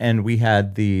that, and we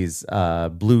had these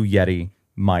Blue Yeti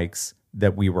mics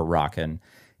that we were rocking,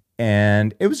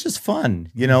 and it was just fun.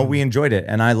 We enjoyed it,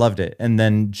 and I loved it. And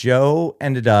then Joe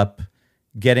ended up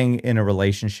getting in a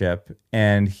relationship,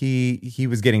 and he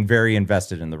was getting very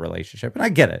invested in the relationship, and I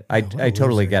get it. I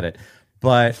totally get it.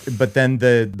 But then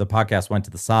the podcast went to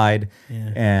the side,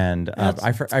 and That's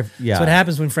what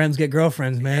happens when friends get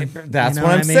girlfriends, man. That's You know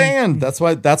what I'm I mean? saying.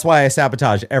 That's why I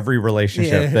sabotage every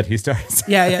relationship Yeah. that he starts.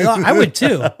 Yeah. Well, I would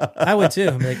too.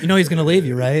 I'm like, he's gonna leave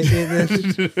you, right?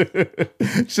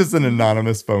 It's just an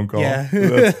anonymous phone call. Yeah.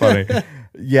 That's funny.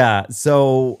 Yeah.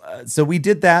 So we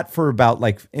did that for about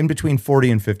like in between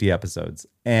 40 and 50 episodes.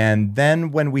 And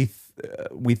then when we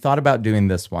thought about doing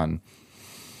this one,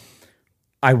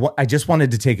 I just wanted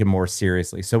to take it more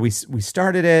seriously. So we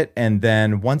started it. And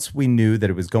then once we knew that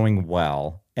it was going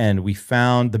well And we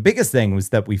found the biggest thing was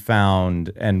that we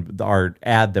found, and our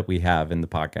ad that we have in the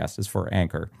podcast is for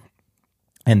Anchor.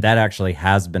 And that actually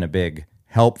has been a big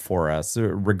help for us,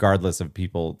 regardless of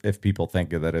if people think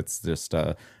that it's just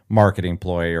a marketing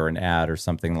ploy or an ad or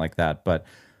something like that. But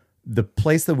the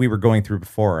place that we were going through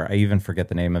before, I even forget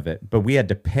the name of it, but we had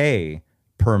to pay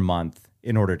per month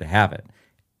in order to have it.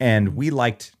 And we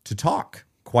liked to talk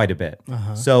quite a bit.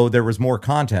 So there was more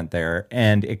content there,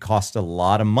 and it cost a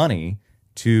lot of money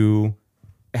to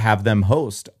have them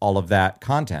host all of that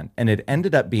content. And it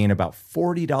ended up being about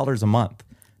 $40 a month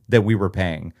that we were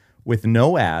paying with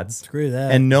no ads. Screw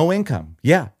that. And no income.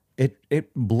 Yeah, it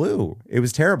blew. It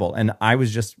was terrible. And I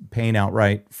was just paying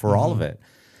outright for all of it.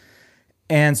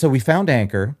 And so we found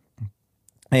Anchor,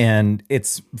 and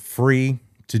it's free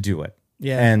to do it.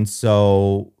 Yeah. And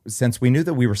so since we knew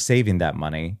that we were saving that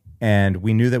money, and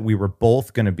we knew that we were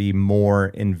both going to be more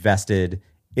invested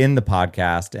in the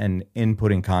podcast and in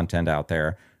putting content out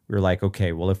there, we were like,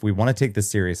 okay, well, if we want to take this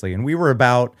seriously, and we were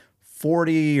about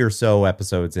 40 or so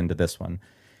episodes into this one,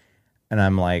 and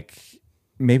I'm like,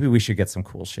 maybe we should get some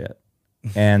cool shit.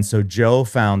 And so Joe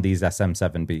found these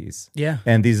SM7Bs. Yeah.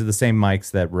 And these are the same mics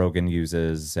that Rogan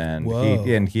uses. And Whoa.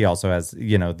 he also has,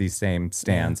 these same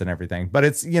stands and everything. But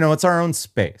it's, it's our own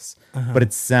space. But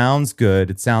it sounds good.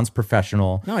 It sounds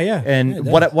professional. Oh, yeah. And Yeah,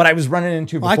 it what I was running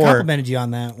into Well, before. I complimented you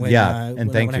on that when,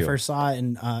 and thank when you. I first saw it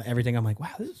and everything. I'm like, wow,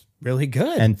 this is really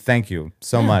good. And thank you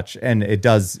so much. And it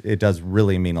does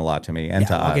really mean a lot to me and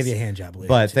to us. I'll give you a hand job later.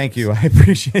 But too. thank you. I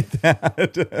appreciate that.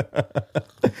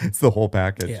 It's the whole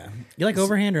package. Yeah. You like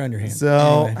overhand or underhand?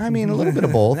 So, Anyway. I mean, a little bit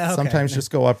of both. Okay. Sometimes just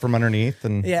go up from underneath.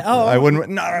 And Yeah. Oh, I wouldn't.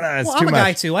 No, it's well, too I'm a much.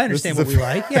 guy too. I understand This what is we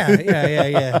like.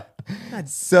 Yeah.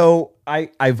 So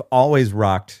I've always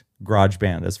rocked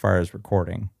GarageBand as far as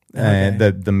recording,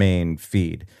 Okay. the main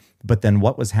feed. But then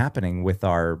what was happening with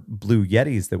our Blue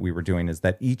Yetis that we were doing is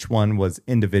that each one was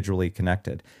individually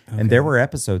connected. And there were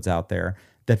episodes out there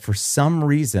that for some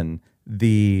reason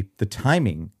the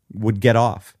timing would get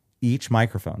off each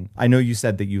microphone. I know you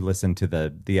said that you listened to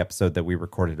the episode that we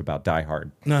recorded about Die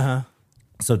Hard.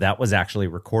 So that was actually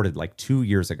recorded like 2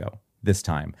 years ago this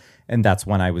time. And that's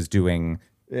when I was doing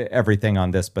everything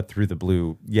on this, but through the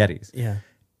Blue Yetis. Yeah.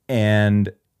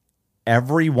 And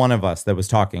every one of us that was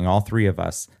talking, all three of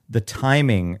us, the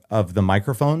timing of the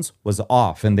microphones was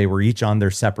off, and they were each on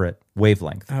their separate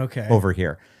wavelength Okay. over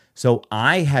here. So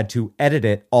I had to edit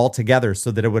it all together so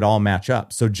that it would all match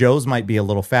up. So Joe's might be a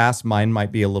little fast, mine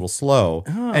might be a little slow.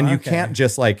 And you okay. can't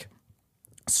just like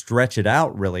stretch it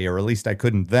out really, or at least I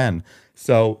couldn't then.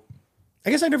 So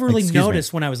I guess I never really Excuse me.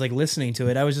 noticed when I was like listening to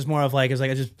it. I was just more of like, I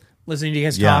was just listening to you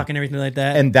guys Yeah. talk and everything like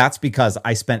that. And that's because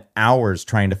I spent hours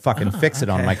trying to fucking fix it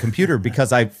on okay. my computer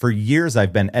because for years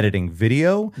I've been editing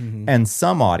video and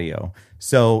some audio.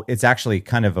 So it's actually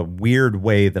kind of a weird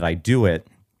way that I do it.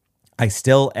 I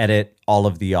still edit all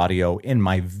of the audio in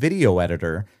my video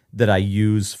editor that I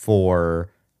use for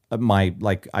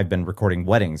I've been recording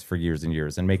weddings for years and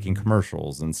years and making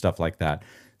commercials and stuff like that.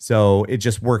 So it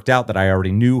just worked out that I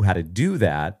already knew how to do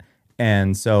that.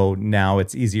 And so now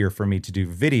it's easier for me to do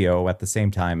video at the same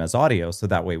time as audio. So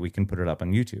that way we can put it up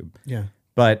on YouTube. yeah.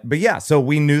 But yeah, so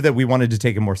we knew that we wanted to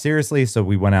take it more seriously. So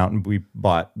we went out and we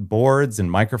bought boards and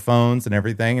microphones and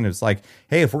everything. And it was like,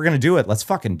 hey, if we're going to do it, let's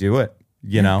fucking do it.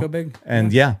 You know? go big.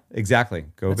 And yeah, exactly.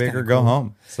 Go big or kinda go cool.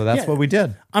 home. So that's Yeah. what we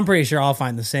did. I'm pretty sure I'll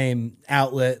find the same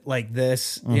outlet like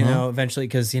this, eventually,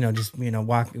 because just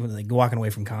walking away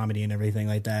from comedy and everything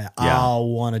like that. Yeah. I'll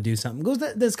want to do something.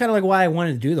 That's kind of like why I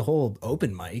wanted to do the whole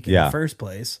open mic in Yeah. the first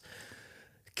place.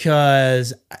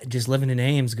 Because just living in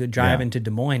Ames, driving to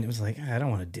Des Moines, it was like I don't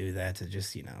want to do that to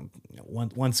just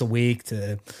once a week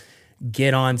to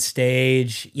get on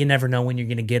stage. You never know when you're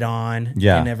going to get on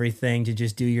Yeah. and everything, to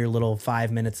just do your little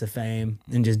 5 minutes of fame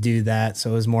and just do that. So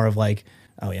it was more of like,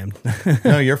 oh yeah.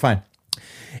 No, you're fine.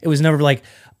 It was never like,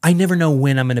 I never know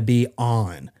when I'm going to be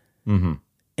on. Mm-hmm.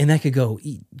 And that could go,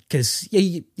 because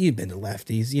you've been to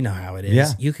Lefties, you know how it is.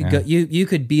 Yeah, You could go, you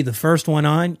could be the first one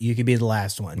on, you could be the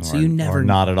last one. So you never Or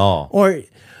not at all. Or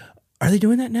are they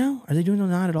doing that now? Are they doing it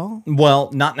not at all?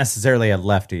 Well, not necessarily at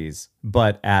Lefties,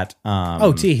 but at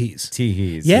Teehees.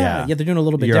 Teehees. Yeah, they're doing a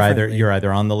little bit you're differently. You're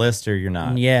either on the list or you're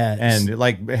not. Yeah. And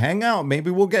like, hang out. Maybe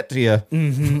we'll get to you.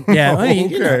 Yeah, well,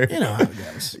 you know Okay. how it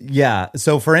goes. Yeah.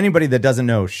 So for anybody that doesn't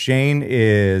know, Shane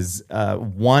is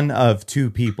one of two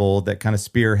people that kind of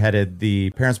spearheaded the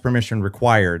Parents Permission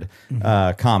Required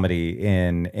comedy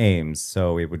in Ames.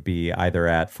 So it would be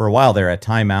either for a while there at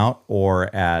Time Out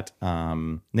or at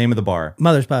Name of the Bar.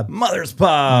 Mother's Pub. Mother's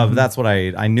Pub. That's what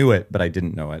I knew it, but I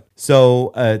didn't know it.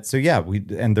 So yeah,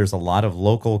 and there's a lot of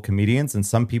local comedians, and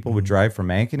some people would drive from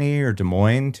Ankeny or Des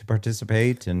Moines to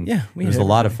participate, and Yeah, it was a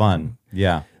lot of fun.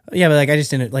 Yeah. Yeah, but like I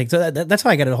just didn't like, so that's how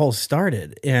I got it whole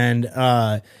started, and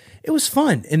it was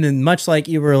fun. And then much like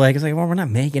you were like, it's like, well, we're not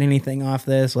making anything off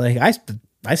this. Like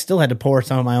I still had to pour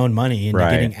some of my own money into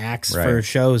Right, getting acts right. for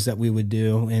shows that we would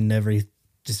do and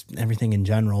just everything in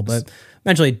general. But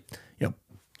eventually,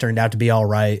 turned out to be all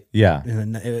right. Yeah.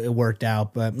 And it worked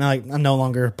out. But I'm no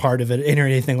longer part of it or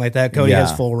anything like that. Cody Yeah.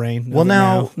 has full reign. Well,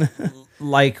 now,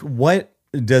 like, what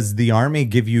does the Army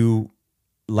give you?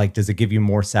 Like, does it give you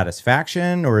more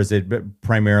satisfaction, or is it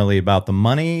primarily about the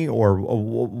money, or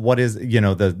what is,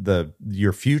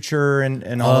 your future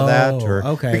and all of that? Or,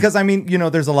 okay. Because I mean,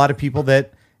 there's a lot of people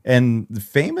that, and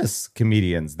famous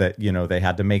comedians that, they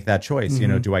had to make that choice.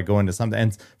 Do I go into something?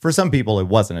 And for some people, it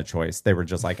wasn't a choice. They were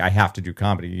just like, I have to do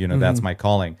comedy. That's my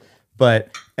calling.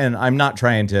 And I'm not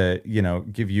trying to,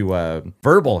 give you a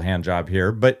verbal hand job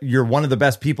here, but you're one of the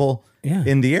best people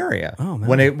in the area. Oh,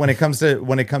 man. When it comes to,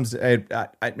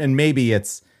 and maybe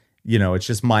it's, it's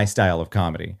just my style of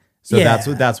comedy. So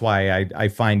that's why I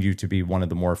find you to be one of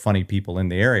the more funny people in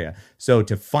the area. So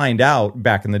to find out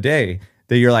back in the day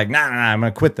that you're like, nah, I'm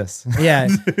gonna quit this. Yeah.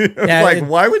 Like,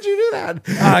 why would you do that?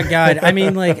 Oh God. I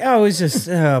mean, like, it was just,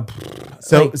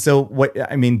 So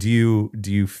what, I mean, do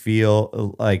you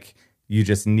feel like you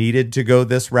just needed to go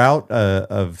this route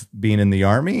of being in the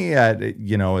Army,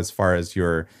 as far as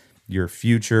your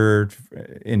future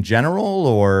in general,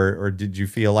 or did you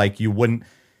feel like you wouldn't,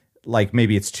 like,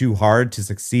 maybe it's too hard to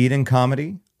succeed in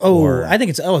comedy? I think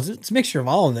it's a mixture of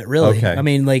all of it, really. Okay. I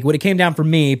mean, like, when it came down for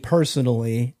me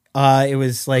personally, it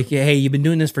was like, hey, you've been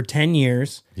doing this for 10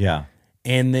 years. Yeah.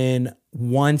 And then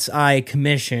once I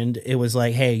commissioned, it was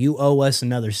like, hey, you owe us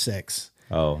another 6.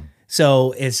 Oh.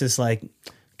 So it's just like,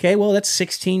 okay, well, that's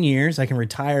 16 years. I can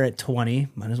retire at 20.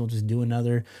 Might as well just do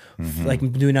another,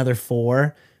 do another 4.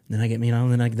 And then I get,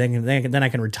 then I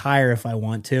can retire if I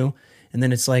want to. And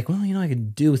then it's like, well, I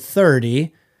could do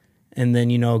 30 and then,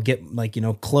 get like,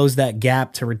 close that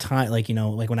gap to retire, like,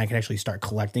 like when I could actually start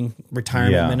collecting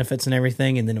retirement benefits and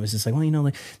everything. And then it was just like, well,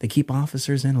 like they keep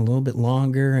officers in a little bit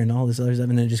longer and all this other stuff.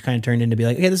 And then it just kind of turned into be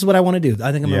like, okay, this is what I want to do.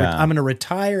 I think I'm going to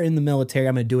retire in the military.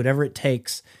 I'm going to do whatever it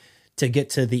takes to get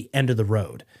to the end of the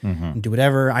road and do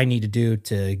whatever I need to do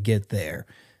to get there.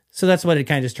 So that's what it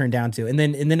kind of just turned down to. And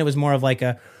then it was more of like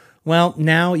well,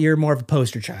 now you're more of a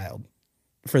poster child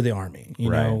for the Army,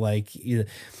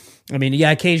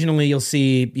 occasionally you'll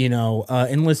see,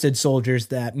 enlisted soldiers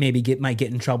that maybe might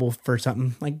get in trouble for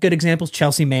something. Like, good examples,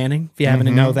 Chelsea Manning, if you happen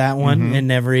to know that one,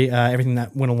 and everything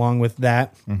that went along with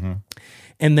that.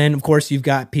 And then, of course, you've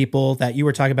got people that you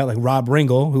were talking about, like Rob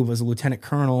Ringel, who was a lieutenant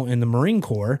colonel in the Marine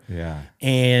Corps,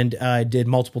 and did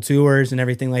multiple tours and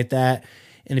everything like that.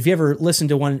 And if you ever listened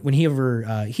to one, when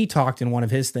he talked in one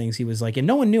of his things, he was like, and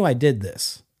no one knew I did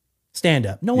this stand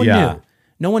up. No one knew.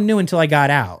 No one knew until I got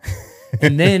out.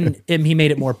 And then he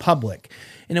made it more public.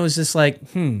 And it was just like,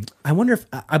 I wonder if,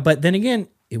 but then again,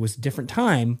 it was a different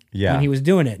time when he was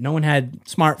doing it. No one had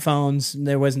smartphones.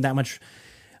 There wasn't that much.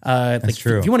 That's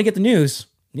true. If you want to get the news,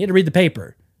 you had to read the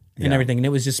paper and everything. And it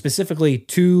was just specifically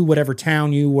to whatever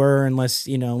town you were, unless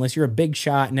you're a big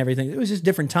shot and everything. It was just a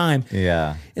different time.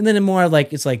 Yeah. And then more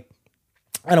like, it's like,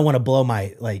 I don't want to blow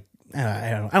my, like, I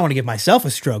don't want to give myself a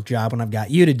stroke job when I've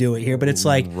got you to do it here, but it's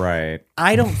like,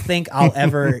 I don't think I'll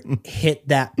ever hit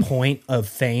that point of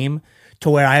fame to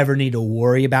where I ever need to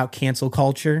worry about cancel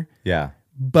culture. Yeah.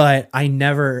 But I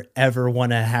never ever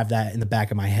want to have that in the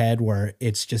back of my head where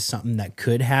it's just something that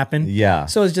could happen. Yeah.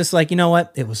 So it's just like, you know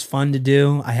what? It was fun to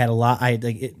do. I had a lot.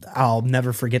 I'll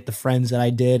never forget the friends that I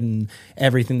did and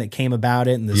everything that came about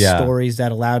it and the stories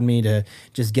that allowed me to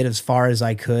just get as far as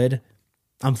I could.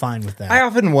 I'm fine with that. I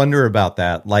often wonder about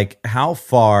that, like how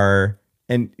far,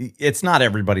 and it's not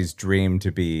everybody's dream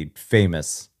to be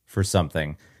famous for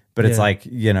something, but it's like,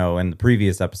 in the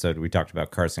previous episode, we talked about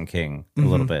Carson King a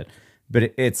little bit,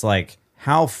 but it's like,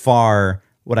 how far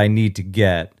would I need to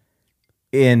get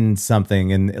in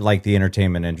something in like the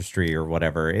entertainment industry or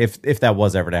whatever, if that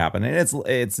was ever to happen? And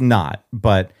it's not,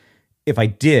 but if I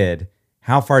did,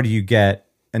 how far do you get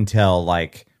until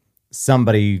like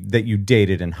somebody that you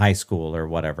dated in high school or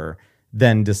whatever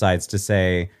then decides to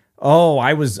say, oh,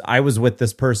 I was with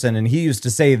this person and he used to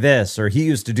say this or he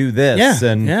used to do this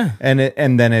and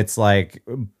then it's like,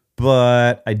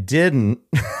 but I didn't.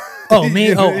 Oh, me?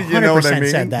 100% you know what I mean?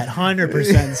 said that.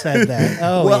 100% said that.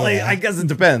 Oh, well, I guess it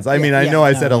depends. I mean, I know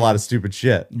I said a lot of stupid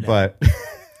shit, but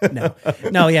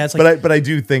no, yeah, it's like, but I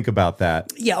do think about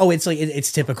that. yeah. Oh, it's like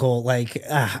it's typical. Like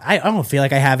I don't feel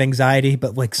like I have anxiety,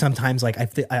 but like sometimes like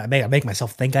I make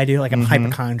myself think I do. Like I'm a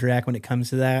hypochondriac when it comes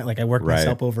to that. Like I work Right.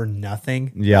 myself over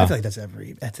nothing. Yeah. I feel like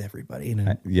that's everybody. You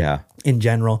know, Yeah. in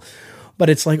general. But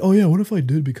it's like, oh yeah, what if I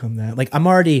did become that? Like I'm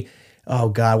already, oh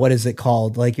god, what is it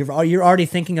called? Like you're already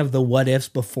thinking of the what ifs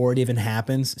before it even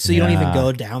happens, so you don't even Yeah.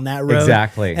 go down that road.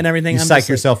 Exactly. And everything. You I'm psych just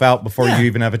like, yourself out before Yeah. you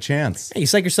even have a chance. you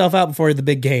psych yourself out before the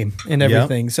big game and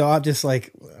everything. So I'm just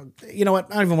like, you know what?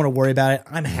 I don't even want to worry about it.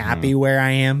 I'm happy where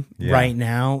I am right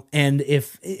now. And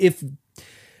if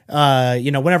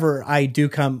you know, whenever I do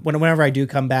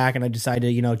come back and I decide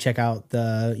to, you know, check out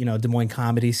the, you know, Des Moines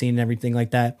comedy scene and everything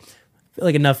like that, I feel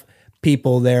like enough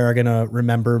people there are gonna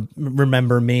remember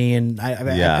me, and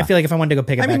I feel like if I wanted to go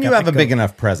pick it I back mean, up, you I have a could big go,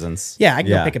 enough presence. yeah, I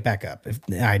can go pick it back up. If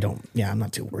I don't, I'm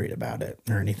not too worried about it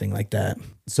or anything like that.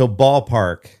 So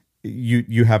ballpark,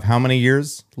 you have how many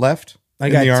years left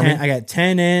in got the Army? 10, I got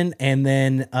 10 in, and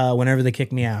then whenever they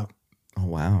kick me out, Oh,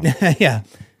 wow. yeah.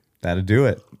 That'll do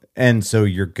it. And so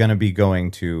you're going to be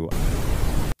going to,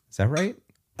 is that right?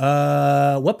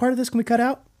 What part of this can we cut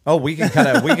out? Oh, we can cut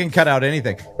out, we can cut out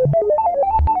anything.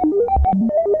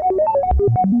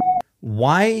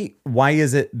 Why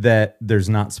is it that there's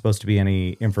not supposed to be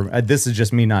any information? This is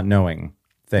just me not knowing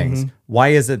things. Why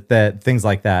is it that things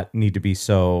like that need to be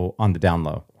so on the down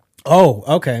low? Oh,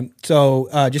 okay. So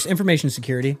just information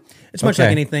security. It's much Okay.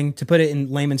 like anything. To put it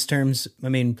in layman's terms, I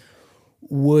mean,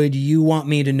 would you want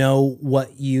me to know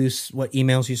what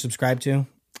emails you subscribe to?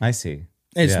 I see.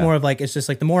 It's Yeah. more of like, it's just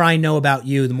like the more I know about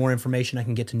you, the more information I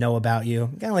can get to know about you.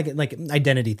 Kind of like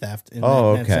identity theft. In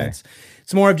Oh, that okay. sense.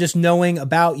 It's more of just knowing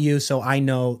about you, so I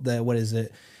know what is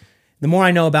it? The more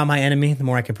I know about my enemy, the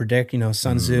more I can predict. You know,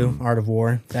 Sun Tzu, Art of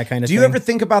War, that kind of Do thing. you ever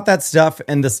think about that stuff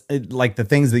and this, like the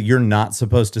things that you're not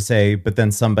supposed to say, but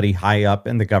then somebody high up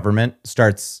in the government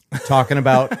starts talking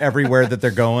about everywhere that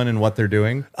they're going and what they're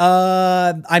doing?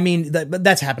 I mean,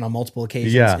 that's happened on multiple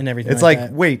occasions Yeah. and everything. It's like,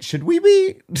 that. wait, should we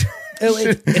be?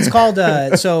 It's called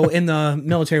so in the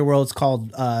military world, it's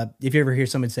called if you ever hear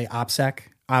somebody say OPSEC,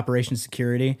 Operation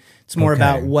Security, it's more Okay.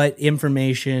 about what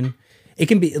information. It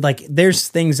can be like there's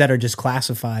things that are just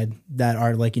classified that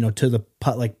are like, you know, to the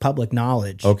public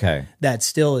knowledge. Okay. That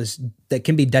still is, that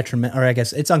can be detrimental, or I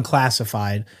guess it's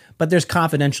unclassified, but there's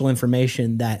confidential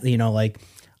information that, you know, like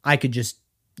I could just,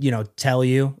 you know, tell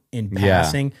you in Yeah.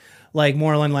 passing, like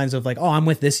more along the lines of like, oh, I'm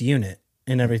with this unit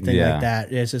and everything Yeah. like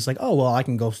that. It's just like, oh, well, I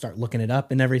can go start looking it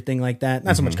up and everything like that.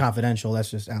 Not so much confidential.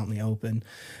 That's just out in the open.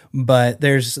 But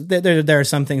there are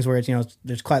some things where it's, you know,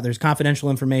 there's confidential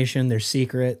information, there's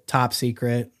secret, top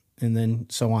secret, and then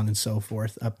so on and so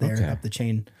forth up there, Okay. up the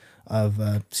chain of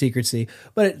secrecy.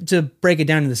 But to break it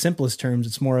down in the simplest terms,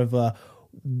 it's more of a,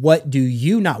 what do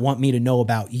you not want me to know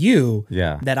about you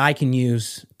Yeah. that I can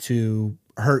use to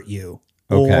hurt you?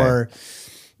 Okay. Or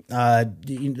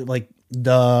like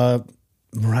the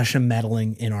Russia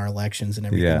meddling in our elections and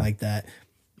everything Yeah. like that.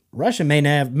 Russia may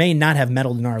not have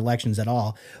meddled in our elections at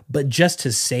all, but just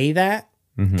to say that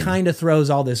kind of throws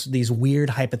all these weird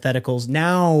hypotheticals.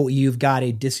 Now you've got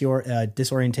a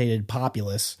disorientated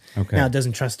populace. Okay. Now it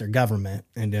doesn't trust their government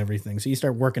and everything. So you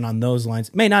start working on those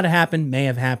lines. May not have happened, may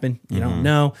have happened. You don't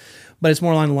know, but it's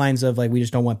more along the lines of like, we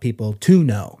just don't want people to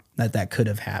know that could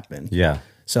have happened. Yeah.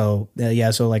 So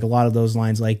so like a lot of those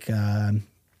lines, like I'm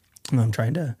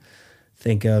trying to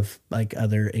think of like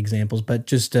other examples, but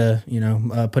just to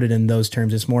put it in those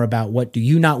terms, it's more about what do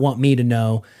you not want me to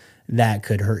know that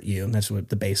could hurt you, and that's what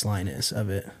the baseline is of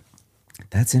it.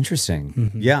 That's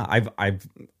interesting. Yeah, I've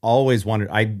always wondered.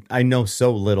 I know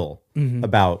so little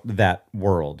about that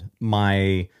world.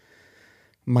 My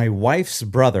wife's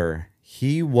brother,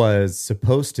 he was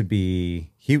supposed to be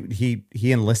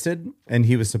he enlisted and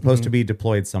he was supposed to be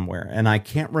deployed somewhere, and I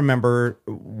can't remember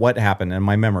what happened, and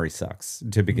my memory sucks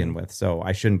to begin with, so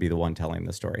I shouldn't be the one telling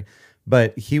the story.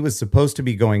 But he was supposed to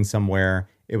be going somewhere.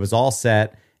 It was all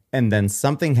set, and then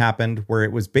something happened where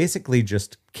it was basically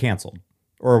just canceled,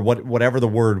 or whatever the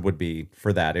word would be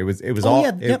for that. It was all.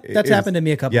 Yeah, yep, that's happened to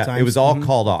me a couple times. It was all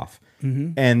called off,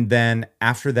 and then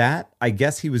after that, I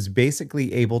guess he was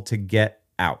basically able to get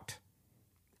out,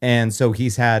 and so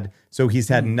he's had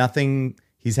nothing.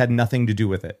 He's had nothing to do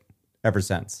with it ever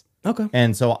since. Okay.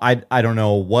 And so I don't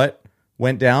know what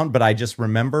went down, but I just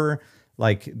remember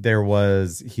like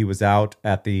he was out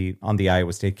on the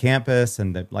Iowa State campus,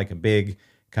 and like a big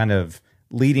kind of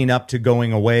leading up to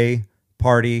going away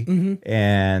party.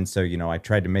 And so, I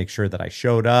tried to make sure that I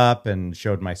showed up and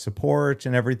showed my support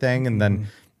and everything. And then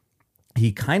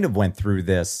he kind of went through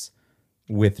this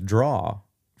withdrawal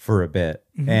for a bit,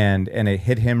 and it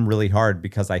hit him really hard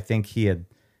because I think he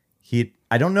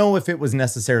I don't know if it was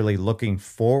necessarily looking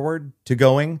forward to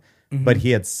going, but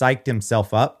he had psyched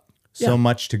himself up so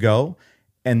much to go.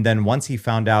 And then once he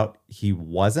found out he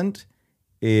wasn't,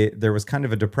 there was kind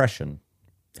of a depression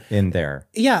in there.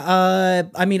 Yeah,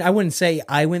 I mean, I wouldn't say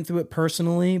I went through it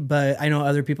personally, but I know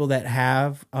other people that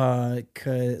have.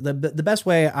 'Cause the best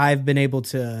way I've been able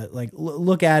to like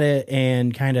look at it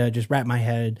and kind of just wrap my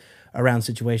head around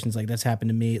situations like that's happened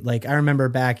to me. Like I remember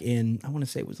back in, I want to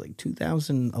say it was like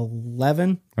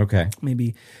 2011. Okay.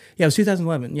 Maybe, yeah, it was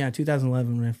 2011. Yeah,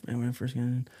 2011 when I first got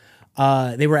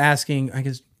in. They were asking, I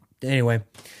guess, anyway,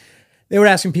 they were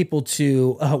asking people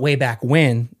to way back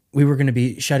when we were going to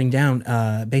be shutting down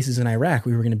bases in Iraq.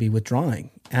 We were going to be withdrawing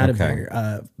out of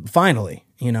there. Finally,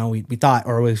 you know, we thought,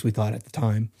 or at least we thought at the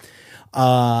time.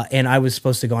 And I was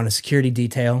supposed to go on a security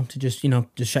detail to just, you know,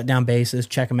 just shut down bases,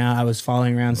 check them out. I was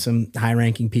following around some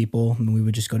high-ranking people, and we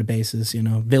would just go to bases, you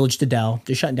know, village to Dell,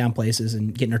 just shutting down places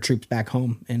and getting our troops back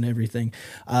home and everything.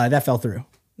 That fell through.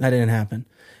 That didn't happen.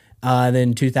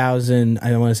 Then 2000,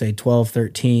 I want to say 12,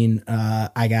 13,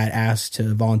 I got asked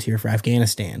to volunteer for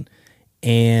Afghanistan.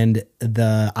 And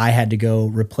I had to go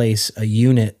replace a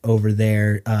unit over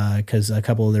there because a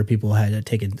couple of their people had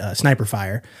taken sniper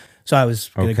fire. So I was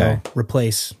going to go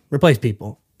replace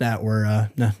people that were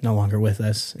no longer with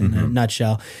us in a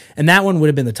nutshell. And that one would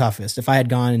have been the toughest if I had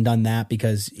gone and done that,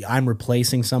 because I'm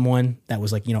replacing someone that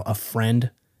was like, you know, a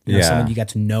friend, you know, someone you got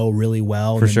to know really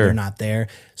well, and they're not there.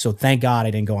 So thank God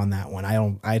I didn't go on that one.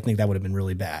 I think that would have been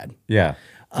really bad. Yeah.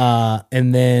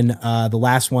 And then the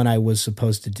last one I was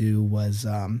supposed to do was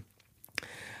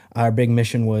our big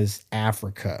mission was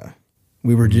Africa.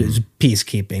 We were just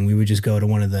peacekeeping. We would just go to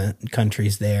one of the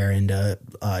countries there and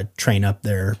train up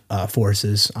their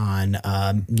forces on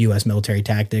U.S. military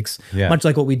tactics, much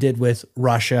like what we did with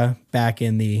Russia back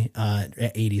in the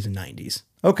 80s and 90s.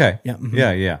 Okay.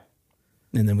 Yeah. Yeah.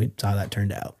 And then we saw how that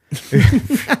turned out.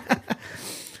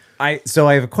 So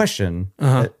I have a question.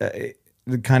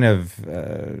 Kind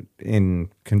of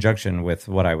in conjunction with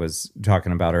what I was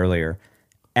talking about earlier.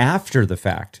 After the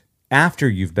fact, after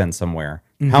you've been somewhere,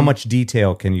 how much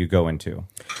detail can you go into?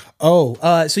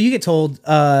 So you get told.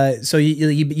 So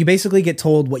you basically get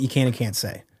told what you can and can't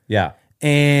say. Yeah.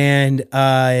 And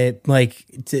like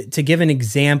to give an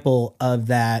example of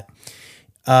that,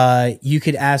 you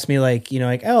could ask me like, you know,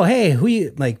 like, oh hey, who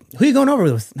you going over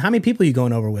with? How many people are you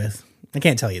going over with? I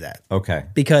can't tell you that. Okay.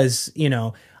 Because, you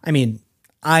know, I mean,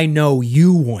 I know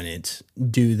you wouldn't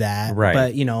do that, right?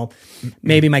 But you know,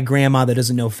 maybe my grandma that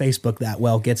doesn't know Facebook that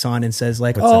well gets on and says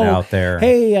like, puts it out there.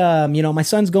 Hey, you know, my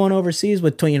son's going overseas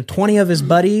with 20 of his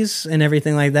buddies and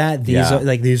everything like that.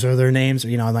 These are their names, or,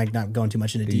 you know, I'm like not going too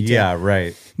much into detail. Yeah,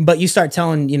 right. But you start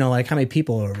telling, you know, like how many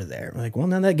people are over there. Like, well,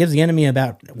 now that gives the enemy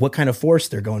about what kind of force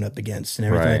they're going up against and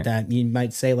everything like that. You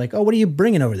might say like, oh, what are you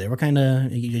bringing over there? What kind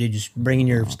of, you just bringing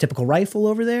your typical rifle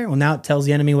over there? Well, now it tells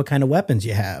the enemy what kind of weapons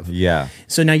you have. Yeah.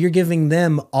 So now you're giving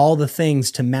them all the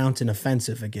things to mount an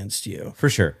offensive against you. For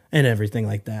sure. And everything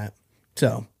like that.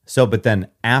 So, but then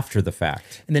after the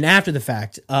fact. And then after the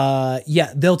fact,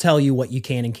 they'll tell you what you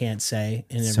can and can't say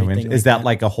and everything. Is that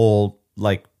like a whole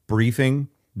like briefing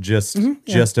just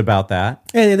about that?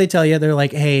 Yeah, they tell you. They're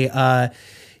like, hey,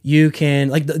 you can,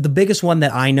 like the biggest one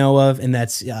that I know of, and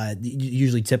that's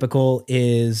usually typical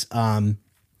is,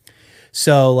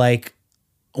 so like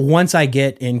once I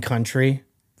get in country,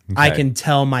 I can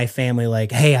tell my family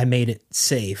like, hey, I made it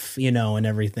safe, you know, and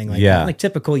everything like that. Like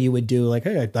typical you would do like,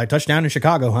 hey, I touched down in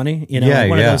Chicago, honey, you know, like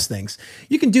one of those things.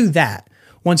 You can do that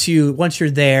once you're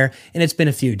there and it's been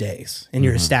a few days and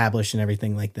you're established and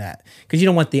everything like that. Because you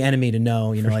don't want the enemy to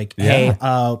know, you know, like, hey,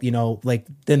 you know, like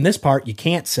then this part you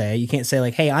can't say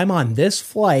like, hey, I'm on this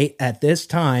flight at this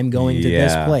time going to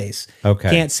this place. Okay.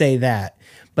 Can't say that.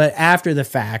 But after the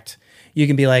fact, you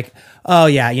can be like, oh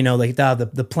yeah, you know, like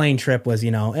the plane trip was,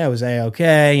 you know, it was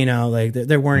okay, you know, like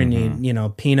there weren't any, you know,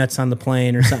 peanuts on the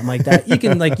plane or something like that. You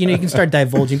can like, you know, you can start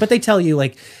divulging, but they tell you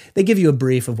like, they give you a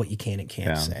brief of what you can and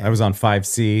can't say. I was on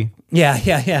 5C.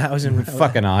 Yeah. I was in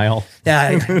fucking aisle.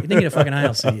 Yeah, they need a fucking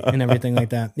aisle seat and everything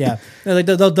like that. Yeah, like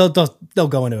they'll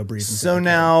go into a brief. So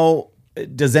now,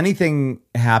 does anything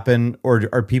happen, or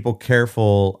are people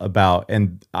careful about?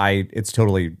 And it's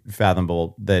totally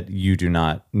fathomable that you do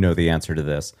not know the answer to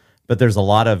this, but there's a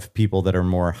lot of people that are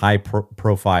more high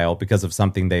profile because of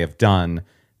something they have done,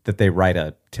 that they write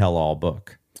a tell-all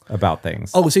book about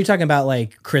things. Oh, so you're talking about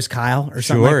like Chris Kyle or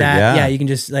something like that? Yeah, you can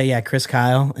just Chris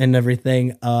Kyle and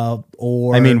everything.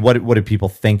 Or I mean, what do people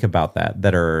think about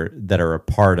that are a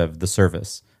part of the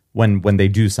service? when they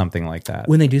do something like that.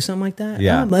 When they do something like that,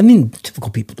 Yeah. I mean, typical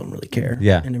people don't really care.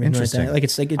 Yeah, and everything interesting. Like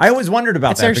that. Like it's I always wondered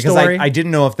about it's that their because story. I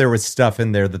didn't know if there was stuff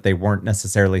in there that they weren't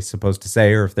necessarily supposed to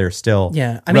say, or if they're still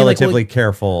Yeah, I mean, like, relatively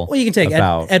careful. Well, you can take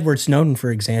about Edward Snowden for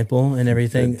example, and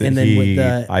everything, that and then with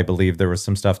the I believe there was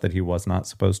some stuff that he was not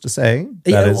supposed to say.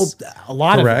 yeah, That is a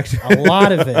lot correct. of it. A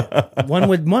lot of it. One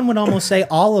would almost say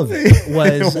all of it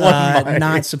was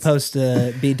not supposed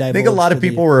to be divulged. I think a lot of to the-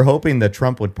 people were hoping that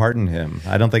Trump would pardon him.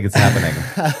 I don't think it's happening.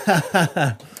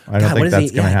 I don't God, what think is that's he?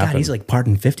 going to Yeah, happen. God, he's like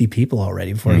pardoned 50 people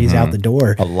already before he's out the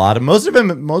door. A lot of most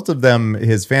of them,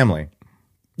 his family.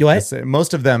 You what?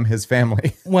 Most of them, his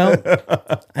family. Well,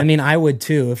 I mean, I would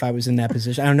too if I was in that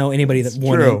position. I don't know anybody that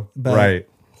wouldn't. True, But, right?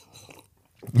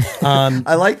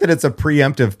 I like that it's a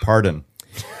preemptive pardon.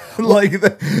 Like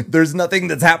there's nothing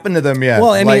that's happened to them yet.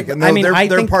 Well, I mean- they're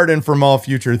think- pardoned from all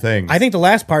future things. I think the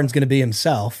last pardon's going to be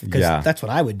himself because Yeah. that's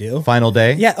what I would do. Final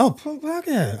day. Yeah. Oh, fuck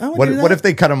yeah. I would What do what that. if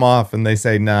they cut him off and they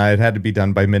say, "Nah, it had to be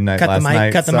done by midnight cut last the mic?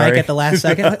 night." Cut the Sorry. mic at the last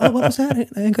second. Like, oh, what was that? I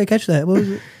didn't quite catch that. What was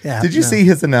it? Yeah. Did you no. see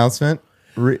his announcement?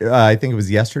 I think it was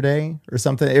yesterday or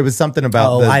something. It was something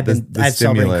about Oh, the I've stimulus.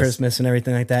 celebrating Christmas and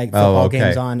everything like that. Football okay.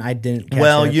 games on. I didn't. Catch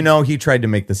Well, it. you know, he tried to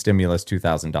make the stimulus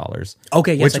 $2,000.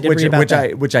 Okay, yes, I did read about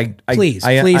that. Which I Please,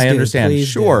 I please do, understand. please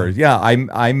Sure, yeah,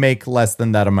 I make less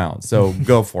than that amount, so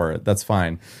go for it. That's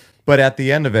fine. But at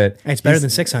the end of it, It's better he's- than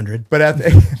 600. But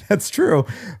that's true.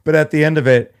 But at the end of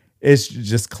it, it's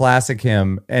just classic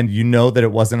him, and you know that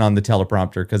it wasn't on the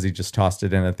teleprompter because he just tossed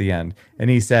it in at the end. And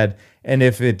he said, "And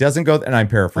if it doesn't go," and I'm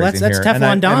paraphrasing that's here.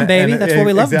 Teflon Don, baby. That's why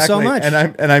we love him so much.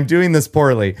 And I'm doing this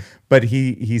poorly, but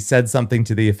he said something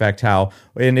to the effect how,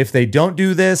 and if they don't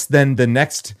do this, then the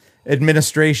next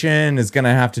administration is going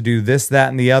to have to do this, that,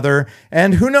 and the other.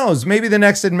 And who knows? Maybe the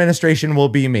next administration will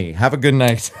be me. Have a good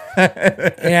night.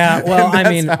 Yeah. Well, And I that's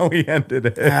mean, how we ended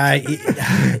it. I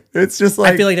It's just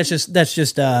like feel like that's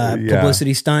just a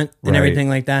publicity stunt and Right. everything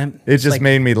like that. it It's just like,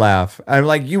 made me laugh. I'm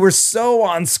like, you were so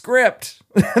on script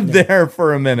there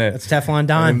for a minute. it's Teflon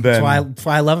Don. And then- That's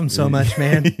why I love him so much,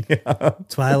 man.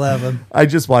 That's why I love him. I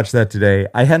just watched that today.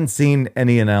 I hadn't seen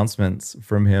any announcements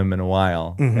from him in a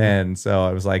while. Mm-hmm. And so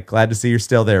I was like, glad to see you're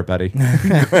still there, buddy.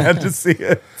 Glad to see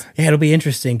it. Yeah, it'll be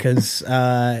interesting because,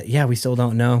 we still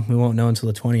don't know. We won't know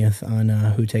until the 20th on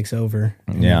who takes over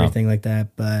and Yeah. everything like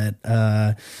that. But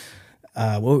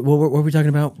what were we talking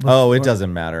about? Oh, it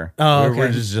doesn't matter. Oh, We're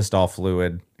okay. just all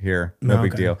fluid here. No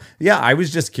big Okay. deal. Yeah, I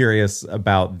was just curious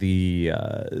about the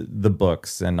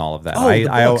books and all of that. Oh, the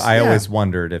books, I yeah. always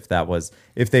wondered if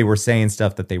they were saying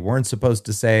stuff that they weren't supposed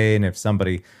to say, and if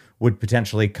somebody would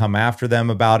potentially come after them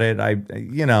about it.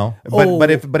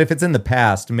 But if it's in the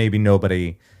past, maybe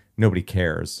nobody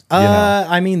cares. You know?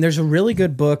 I mean, there's a really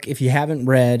good book if you haven't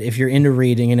read, if you're into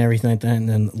reading and everything like that, and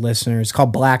then listeners, it's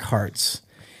called Black Hearts.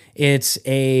 It's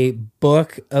a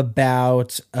book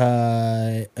about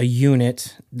a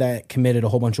unit that committed a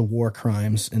whole bunch of war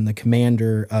crimes, and the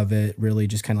commander of it really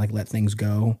just kind of like let things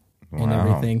go and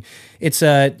everything. It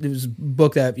was a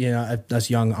book that us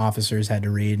young officers had to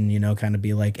read, and kind of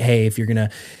be like, hey, if you're gonna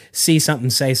see something,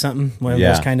 say something, one of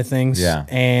those kind of things. Yeah.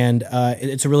 And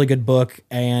it's a really good book,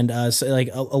 and so like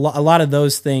a lot of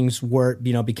those things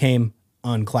became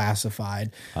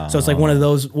unclassified. So it's like one of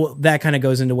those that kind of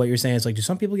goes into what you're saying. It's like, do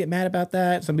some people get mad about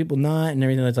that? Some people not, and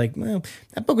everything. That's like, well,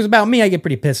 that book was about me. I get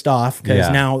pretty pissed off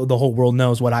because now the whole world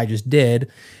knows what I just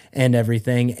did and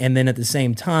everything. And then at the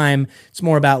same time, it's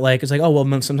more about like, it's like, oh,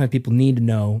 well, sometimes people need to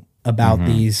know about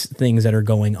these things that are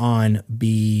going on,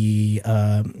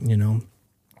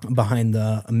 behind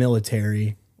the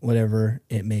military, whatever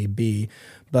it may be.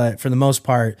 But for the most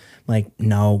part, like,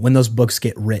 no, when those books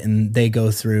get written, they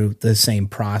go through the same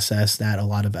process that a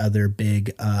lot of other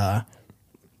big, I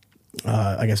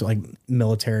guess, like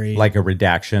military. Like a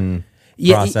redaction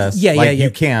Yeah, process. yeah, like yeah, yeah.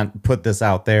 you can't put this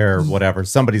out there or whatever.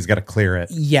 Somebody's got to clear it.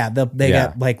 Yeah, they Yeah.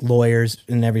 got like lawyers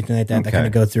and everything like that that Okay. kind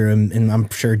of go through, and I'm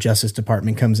sure Justice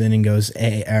Department comes in and goes,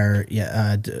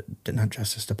 not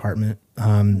Justice Department,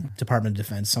 Department of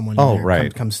Defense. Someone in there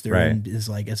right, comes through right. and is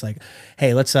like, it's like,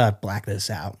 hey, let's black this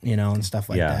out, and stuff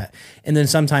like Yeah. that. And then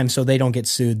sometimes, so they don't get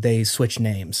sued, they switch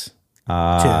names.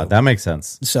 That makes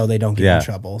sense. So they don't get Yeah. in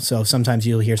trouble. So sometimes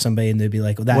you'll hear somebody and they'll be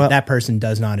like, well, that person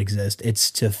does not exist.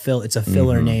 It's a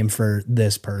filler name for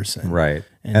this person. Right.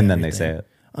 And then they say it.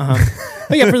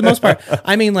 But yeah, for the most part,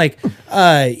 I mean, like,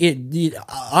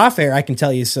 off air, I can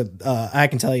tell you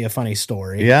a funny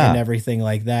story, Yeah. and everything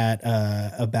like that,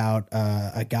 about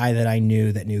a guy that I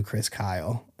knew that knew Chris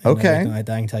Kyle. And Okay. everything like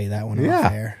that. I can tell you that one off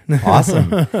Yeah. air.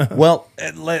 Awesome. Well,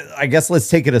 I guess let's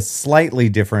take it a slightly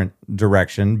different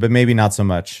direction, but maybe not so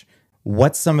much.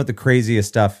 What's some of the craziest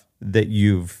stuff that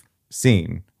you've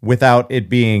seen without it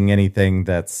being anything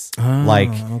that's like,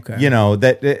 okay. you know,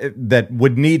 that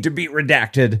would need to be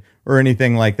redacted or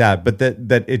anything like that, but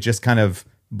that it just kind of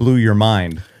blew your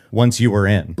mind once you were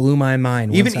in. Blew my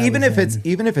mind. Even if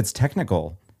it's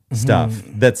technical stuff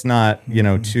that's not, you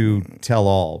know, to tell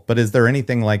all. But is there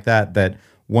anything like that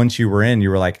once you were in, you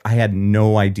were like, I had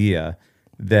no idea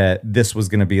that this was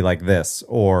going to be like this,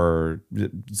 or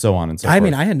so on and so forth? I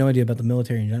mean, I had no idea about the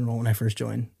military in general when I first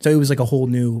joined. So it was like a whole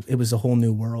new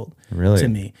world Really? to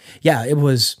me. Yeah, it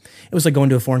was like going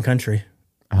to a foreign country.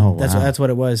 Oh, wow. That's what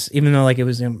it was. Even though like it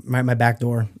was in my back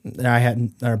door,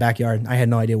 our backyard, I had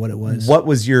no idea what it was. What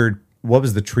was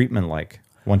the treatment like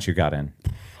once you got in?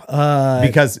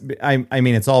 Because I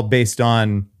mean, it's all based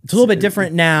on. It's a little bit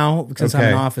different now because I'm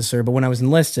Okay. an officer. But when I was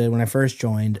enlisted, when I first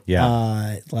joined,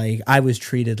 Yeah. like I was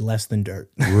treated less than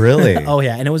dirt. Really? Oh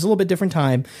yeah, and it was a little bit different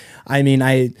time. I mean,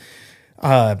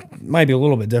 might be a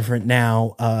little bit different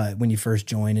now when you first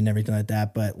join and everything like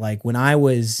that. But like when I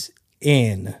was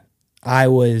in, I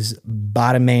was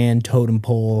bottom man, totem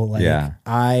pole. Like Yeah.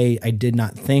 I did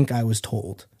not think I was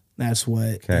told. That's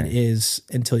what Okay. it is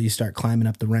until you start climbing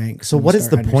up the ranks. So and what you is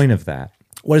the start point of that?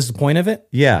 What is the point of it?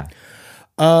 Yeah.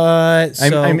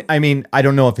 So I mean, I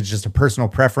don't know if it's just a personal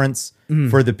preference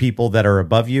for the people that are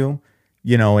above you,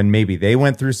 you know, and maybe they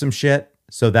went through some shit,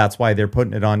 so that's why they're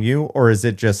putting it on you, or is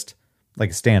it just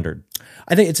like a standard?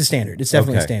 I think it's a standard. It's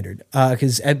definitely Okay. a standard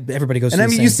because everybody goes. And through I the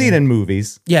mean, same you see it thing. in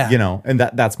movies, Yeah. you know, and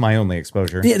that's my only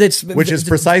exposure. Yeah, which is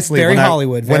precisely very when I-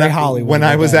 Hollywood. when Very I, Hollywood. When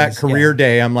I with was that at is, career yeah.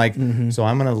 day, I'm like, so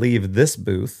I'm going to leave this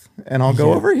booth and I'll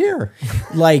go over here.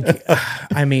 Like,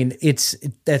 I mean, it's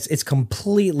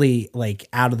completely like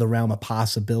out of the realm of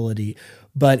possibility.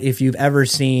 But if you've ever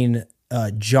seen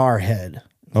Jarhead,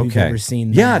 if you've Okay. ever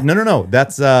seen Yeah, that, no.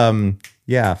 That's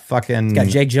fucking got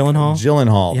Jake Gyllenhaal.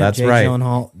 Gyllenhaal, Yeah, that's Jake right.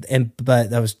 Gyllenhaal, but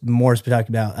that was more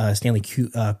talking about Stanley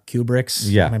Kubrick's.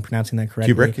 Yeah. Am I pronouncing that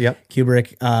correctly? Kubrick, yep.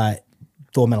 Kubrick,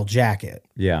 Full Metal Jacket.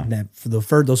 Yeah. And that for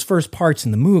those first parts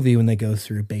in the movie when they go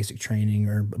through basic training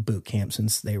or boot camp,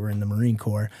 since they were in the Marine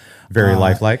Corps. Very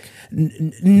lifelike.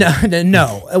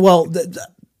 No. Well,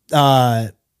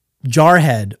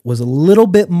 Jarhead was a little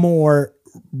bit more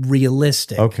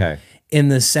realistic. Okay. In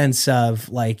the sense of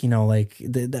like, you know, like we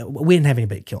didn't have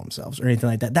anybody kill themselves or anything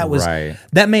like that. That was Right.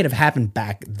 that may have happened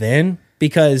back then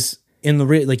because in the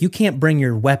like you can't bring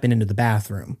your weapon into the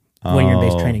bathroom when you're in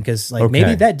base training because like maybe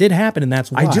okay. that did happen and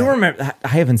that's why. I do remember. I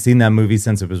haven't seen that movie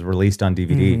since it was released on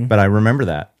DVD, but I remember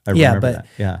that.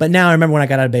 But now I remember when I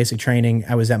got out of basic training,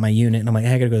 I was at my unit and I'm like,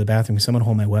 hey, I gotta go to the bathroom. Can someone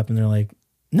hold my weapon? They're like,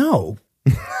 no.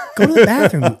 Go to the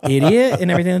bathroom, you idiot, and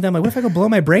everything like that. I'm like, what if I go blow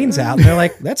my brains out? And they're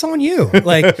like, that's on you.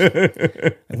 Like,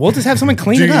 we'll just have someone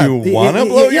clean it up. Do you want to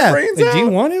blow your brains like, out? do you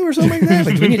want to or something like that?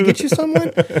 Like, do we need to get you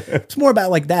someone? It's more about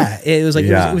like that. It was like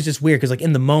Yeah. it was just weird because like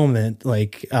in the moment,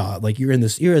 like you're in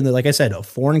the like I said, a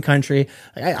foreign country.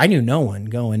 I knew no one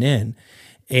going in.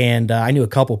 And I knew a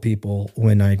couple people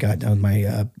when I got done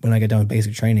with when I got done with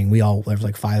basic training. There was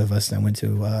like 5 of us that went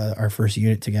to our first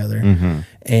unit together,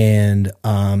 and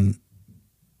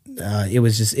it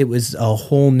was a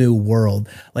whole new world.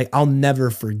 Like I'll never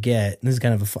forget. This is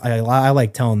kind of I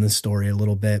like telling this story a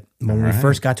little bit. When we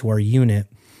first got to our unit,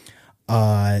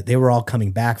 they were all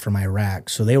coming back from Iraq,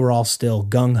 so they were all still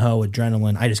gung ho,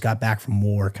 adrenaline. I just got back from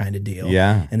war, kind of deal.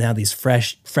 Yeah. And now these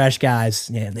fresh guys,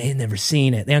 yeah, they had never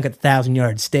seen it. They don't get the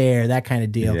 1,000-yard stare, that kind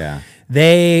of deal. Yeah.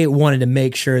 They wanted to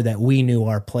make sure that we knew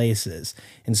our places,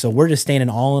 and so we're just standing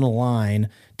all in a line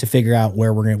to figure out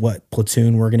what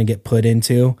platoon we're gonna get put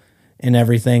into and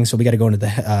everything. So we got to go into the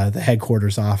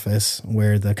headquarters office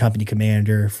where the company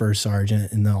commander, first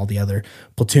sergeant, and all the other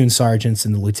platoon sergeants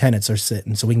and the lieutenants are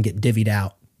sitting, so we can get divvied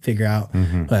out, figure out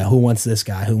who wants this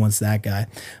guy, who wants that guy.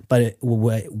 But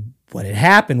what had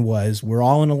happened was we're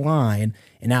all in a line,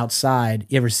 and outside,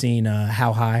 you ever seen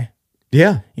How High?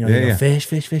 Yeah. You know, yeah, they go, yeah. fish,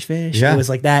 fish, fish, fish. Yeah. It was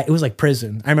like that. It was like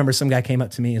prison. I remember some guy came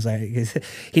up to me. He's like,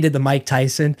 he did the Mike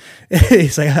Tyson.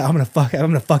 He's like, I'm gonna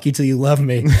fuck you till you love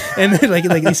me. And then like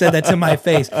he said that to my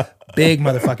face. Big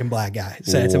motherfucking black guy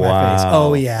said it to my face. Wow.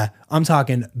 Oh yeah, I'm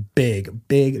talking big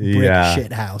brick Yeah.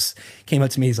 shit house. Came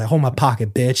up to me. He's like, hold my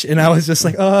pocket, bitch. And I was just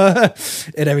like,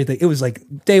 and everything. It was like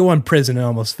day one prison. It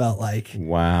almost felt like.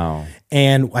 Wow.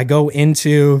 And I go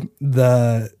into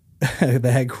the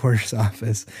headquarters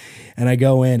office, and I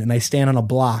go in and I stand on a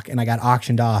block and I got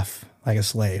auctioned off like a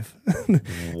slave. Wow.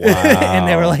 and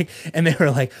they were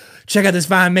like, check out this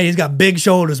fine man. He's got big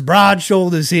shoulders, broad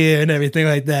shoulders here, and everything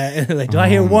like that. And they're like, do I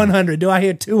hear 100? Do I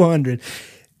hear 200?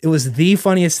 It was the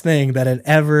funniest thing that had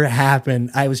ever happened.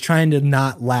 I was trying to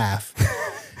not laugh.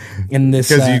 In this,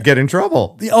 Because you get in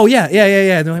trouble. oh yeah.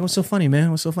 They're like, what's so funny, man?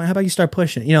 What's so funny? How about you start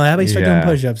pushing? You know, how about you start doing Yeah.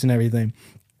 push-ups and everything?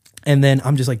 And then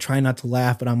I'm just like trying not to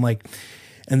laugh, but I'm like,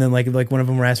 and then like one of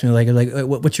them were asking me like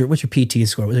what's your PT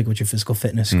score? Like, what's your physical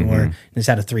fitness score? And it's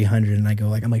out of 300, and I go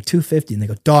like, I'm like 250, and they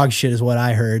go, dog shit is what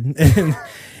I heard.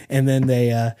 And then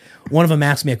they one of them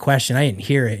asked me a question, I didn't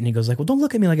hear it, and he goes like, well, don't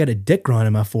look at me like I got a dick growing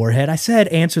in my forehead. I said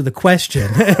answer the question.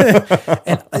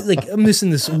 And like I'm just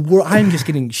in this world, I'm just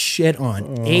getting shit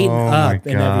on, ate up,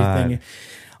 and everything.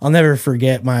 I'll never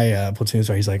forget my platoon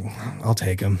story. He's like, I'll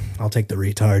take him. I'll take the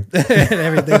retard and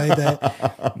everything like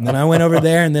that. And then I went over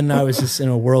there, and then I was just in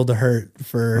a world of hurt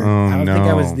for, I don't think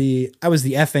I was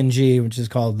the FNG, which is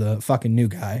called the fucking new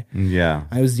guy. Yeah.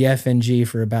 I was the FNG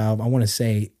for about, I want to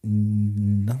say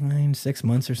 6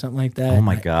 months or something like that. Oh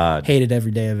my God. Hated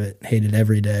every day of it. Hated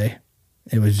every day.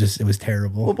 It was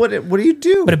terrible. Well, what do you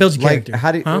do? But it builds your character.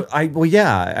 How do you,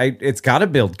 it's got to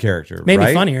build character. Made right?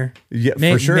 me funnier. Yeah,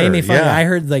 for sure. Made me funnier. Yeah. I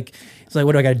heard like, it's like,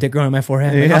 what do I got a dick growing on my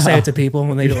forehead? Like, I'll say it to people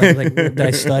when they do like did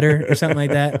I stutter or something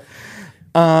like that?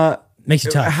 Makes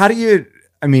you tough. How do you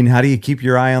keep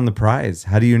your eye on the prize?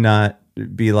 How do you not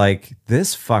be like,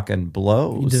 this fucking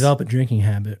blows? You develop a drinking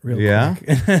habit real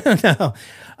quick. No.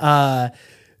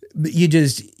 But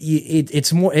it's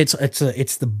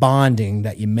the bonding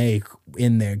that you make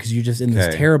in there because you're just in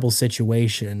this terrible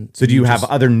situation. So do you have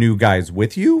other new guys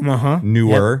with you?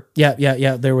 Newer?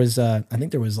 Yeah. There was I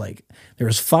think there was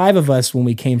 5 of us when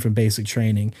we came from basic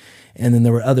training, and then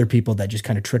there were other people that just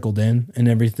kind of trickled in and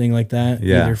everything like that.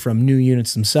 Yeah. Either from new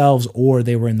units themselves, or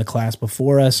they were in the class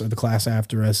before us or the class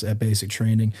after us at basic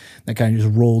training that kind of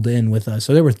just rolled in with us.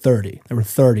 So there were 30. There were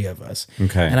 30 of us.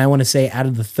 Okay. And I want to say out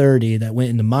of the 30 that went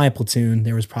into my platoon,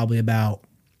 there was probably about,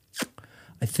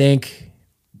 I think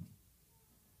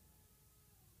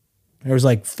there was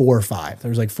like 4 or 5. There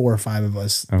was like 4 or 5 of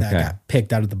us that got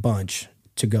picked out of the bunch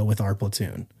to go with our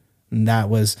platoon. And that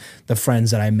was the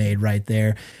friends that I made right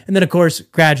there. And then, of course,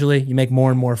 gradually you make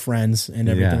more and more friends and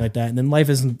everything like that. And then life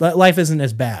isn't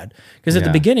as bad. Because at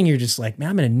the beginning, you're just like, man,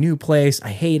 I'm in a new place. I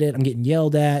hate it. I'm getting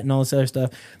yelled at and all this other stuff.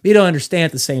 But you don't understand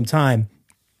at the same time.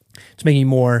 It's making you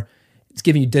more, it's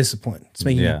giving you discipline. It's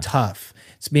making you tough.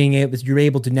 It's you're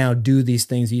able to now do these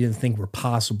things you didn't think were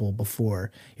possible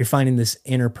before. You're finding this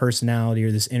inner personality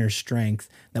or this inner strength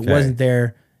that wasn't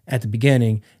there at the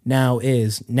beginning. Now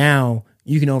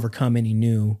you can overcome any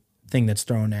new thing that's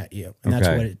thrown at you. And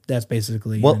that's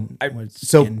basically what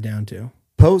it's getting down to.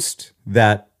 Post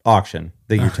that auction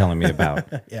that you're telling me about,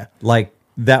 like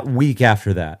that week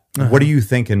after that, what are you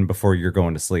thinking before you're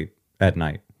going to sleep at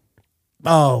night?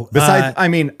 Oh, besides,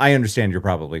 I understand you're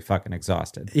probably fucking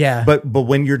exhausted. Yeah. But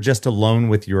when you're just alone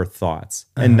with your thoughts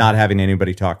and not having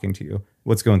anybody talking to you,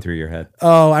 what's going through your head?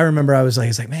 Oh, I remember I was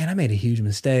like, man, I made a huge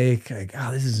mistake. Like,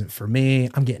 oh, this isn't for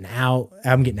me. I'm getting out.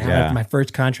 After my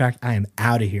first contract. I am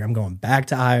out of here. I'm going back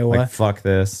to Iowa. Like, fuck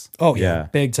this. Oh yeah.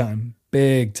 Big time.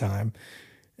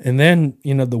 And then,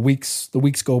 the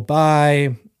weeks go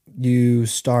by, you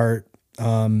start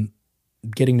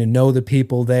getting to know the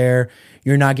people there.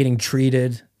 You're not getting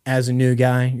treated as a new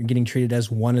guy. You're getting treated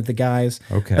as one of the guys.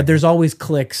 Okay. But there's always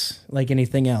cliques like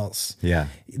anything else. Yeah.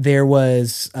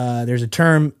 There's a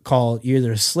term called you're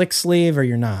either a slick sleeve or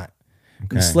you're not.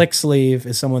 Okay. And slick sleeve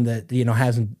is someone that,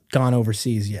 hasn't gone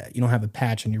overseas yet. You don't have a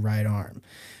patch on your right arm.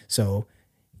 So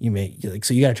you got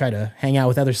to try to hang out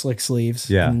with other slick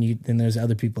sleeves. Yeah. And then there's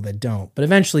other people that don't. But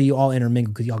eventually you all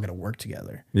intermingle because you all got to work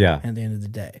together. Yeah. At the end of the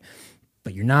day.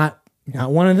 But you're not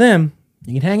one of them.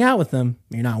 You can hang out with them.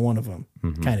 You're not one of them,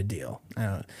 kind of deal. I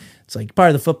don't know. It's like part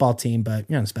of the football team, but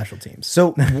you're on special teams.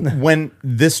 So when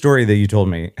this story that you told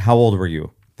me, how old were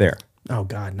you there? Oh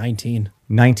God, 19.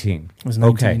 19. I was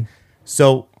 19. Okay.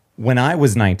 So when I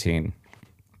was 19,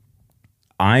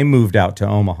 I moved out to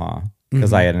Omaha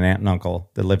because I had an aunt and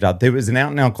uncle that lived out. There was an aunt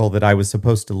and uncle that I was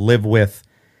supposed to live with.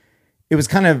 It was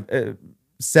kind of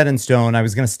set in stone. I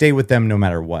was going to stay with them no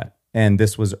matter what. And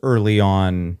this was early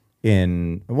on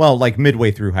like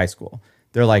midway through high school.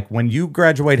 They're like, when you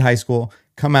graduate high school,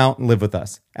 come out and live with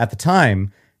us. At the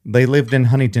time, they lived in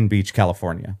Huntington Beach,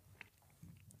 California.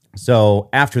 So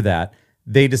after that,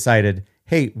 they decided,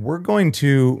 hey, we're going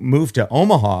to move to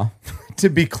Omaha to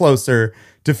be closer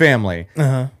to family.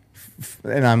 And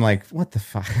I'm like, what the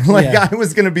fuck? I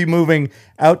was going to be moving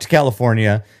out to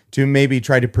California to maybe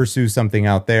try to pursue something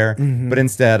out there. But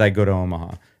instead, I go to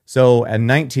Omaha. So at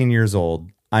 19 years old,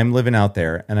 I'm living out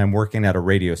there and I'm working at a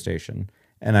radio station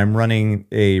and I'm running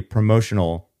a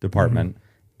promotional department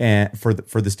and for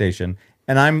the station.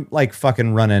 And I'm like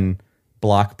fucking running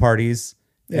block parties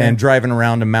and driving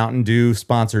around a Mountain Dew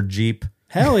sponsored Jeep.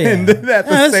 Hell yeah. And at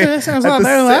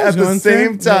the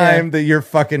same time that you're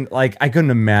fucking like, I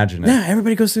couldn't imagine it. Yeah.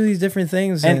 Everybody goes through these different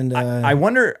things. And I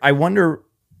wonder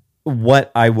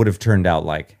what I would have turned out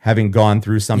like, having gone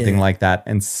through something like that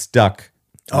and stuck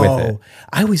with it.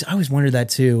 I always wondered that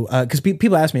too, because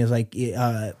people ask me, it's like,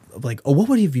 oh, what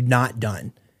would have you not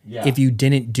done if you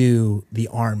didn't do the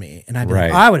Army? And I'd be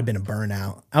like, I would have been a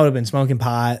burnout. I would have been smoking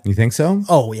pot. You think so?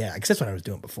 Oh yeah, because that's what I was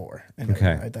doing before. And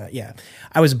Okay. I thought, yeah,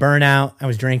 I was burnout. I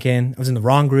was drinking. I was in the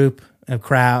wrong group of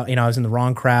crowd. I was in the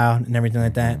wrong crowd and everything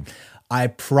like that. I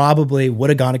probably would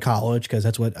have gone to college because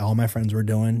that's what all my friends were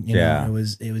doing. You know, it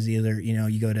was either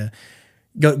you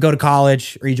go to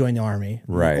college or you join the Army,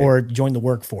 or join the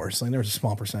workforce. Like there was a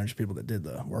small percentage of people that did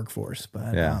the workforce,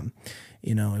 but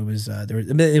it was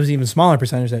it was even smaller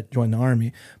percentage that joined the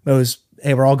Army. But it was,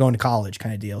 hey, we're all going to college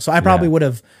kind of deal. So I probably would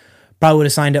have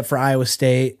signed up for Iowa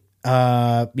State.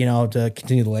 To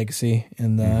continue the legacy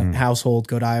in the household,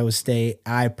 go to Iowa State.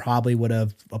 I probably would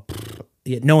have,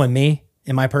 knowing me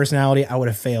and my personality, I would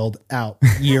have failed out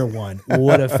year one.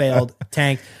 Would have failed,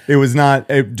 tanked. It was not.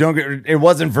 It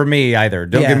wasn't for me either.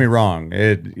 Don't get me wrong.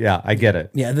 I get it.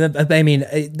 Yeah,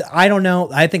 I don't know.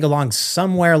 I think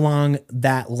somewhere along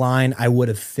that line, I would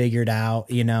have figured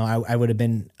out. I would have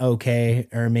been okay,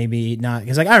 or maybe not.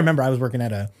 Because I remember I was working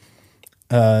at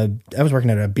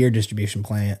a beer distribution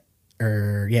plant.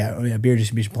 A beer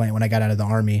distribution plant when I got out of the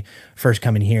Army, first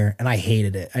coming here, and I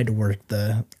hated it. I had to work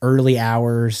the early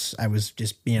hours. I was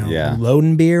just,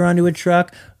 loading beer onto a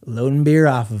truck, loading beer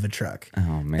off of a truck.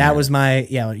 Oh man, that was my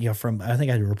from I think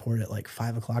I had to report at like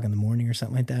 5 o'clock in the morning or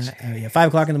something like that. 5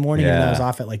 o'clock in the morning, and I was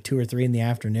off at like 2 or 3 in the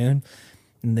afternoon,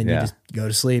 and then you just go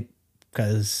to sleep.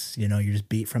 Because you're just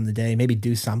beat from the day. Maybe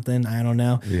do something. I don't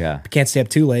know. Yeah, but can't stay up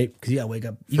too late because you gotta wake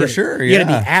up. You gotta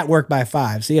be at work by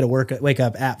 5, so you gotta wake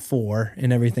up at 4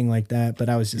 and everything like that. But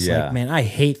I was just like, man, I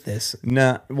hate this.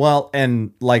 No, well,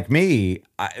 and like me,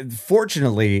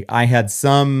 fortunately, I had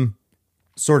some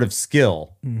sort of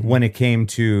skill when it came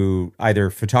to either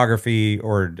photography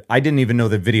or I didn't even know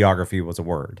that videography was a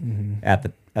word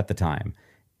at the time.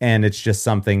 And it's just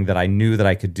something that I knew that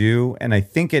I could do. And I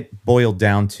think it boiled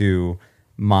down to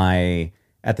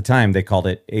at the time they called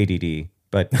it ADD,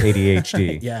 but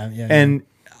ADHD. And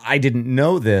I didn't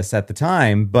know this at the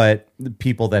time, but the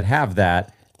people that have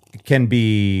that can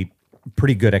be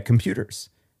pretty good at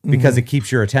computers because it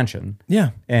keeps your attention.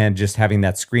 Yeah. And just having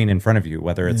that screen in front of you,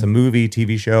 whether it's a movie,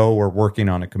 TV show, or working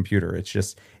on a computer,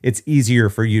 it's easier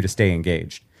for you to stay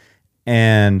engaged.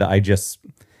 And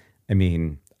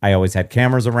I always had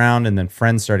cameras around, and then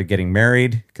friends started getting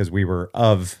married because we were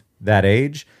of that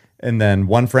age. And then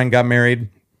one friend got married,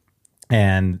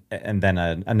 and then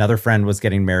another friend was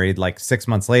getting married like 6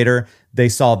 months later. They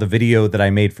saw the video that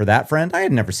I made for that friend. I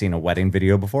had never seen a wedding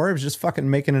video before. I was just fucking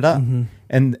making it up.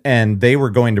 And they were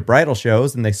going to bridal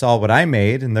shows, and they saw what I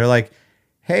made, and they're like,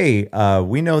 hey,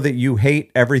 we know that you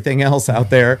hate everything else out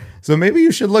there, so maybe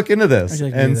you should look into this.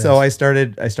 And so I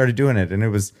started doing it, and it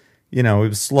was... it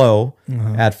was slow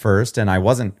at first, and I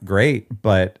wasn't great,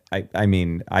 but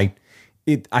I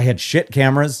had shit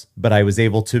cameras, but I was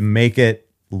able to make it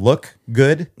look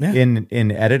good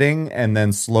in editing, and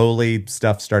then slowly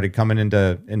stuff started coming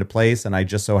into place, and I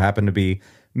just so happened to be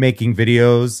making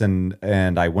videos,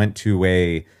 and I went to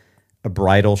a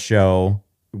bridal show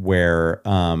where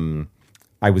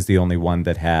I was the only one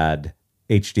that had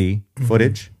HD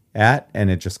footage and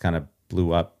it just kind of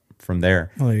blew up from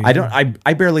there.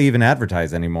 I barely even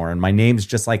advertise anymore, and my name's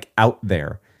just like out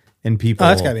there, and people. Oh,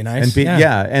 that's gotta be nice. And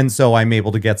and so I'm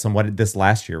able to get some. This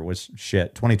last year was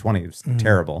shit. 2020 was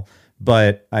terrible,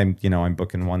 but I'm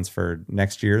booking ones for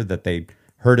next year that they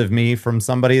heard of me from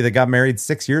somebody that got married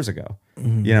 6 years ago.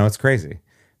 It's crazy.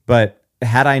 But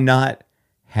had I not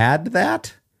had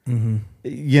that,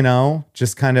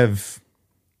 just kind of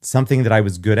something that I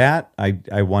was good at,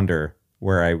 I wonder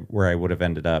where I would have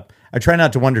ended up. I try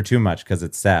not to wonder too much because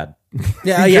it's sad.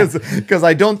 Because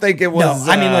I don't think it was.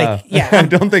 No, I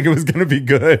don't think it was going to be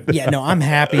good. I'm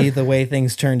happy the way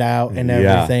things turned out and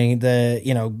everything.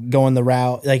 Going the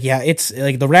route, it's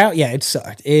like the route. It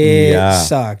sucked. It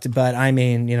sucked, but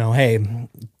hey,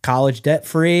 college debt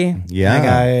free.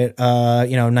 I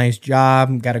got nice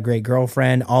job, got a great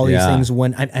girlfriend. All these things.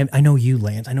 When I know you,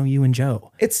 Lance. I know you and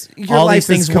Joe. Your all life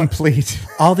is complete.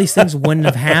 All these things wouldn't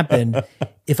have happened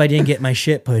if I didn't get my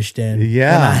shit pushed in.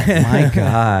 My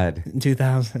God. In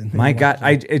 2000. My God.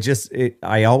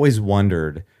 I always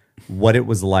wondered what it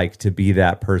was like to be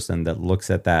that person that looks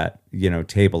at that,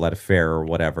 table at a fair or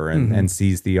whatever and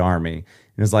sees the Army.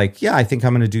 And is like, I think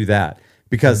I'm going to do that.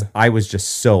 Because I was just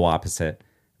so opposite.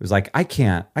 It was like, I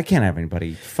can't have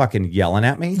anybody fucking yelling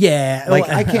at me.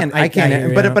 I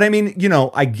can't. But I mean,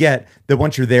 I get that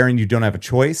once you're there and you don't have a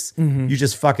choice, you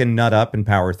just fucking nut up and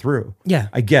power through.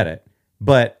 I get it.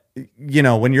 But,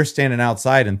 when you're standing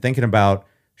outside and thinking about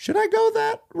should I go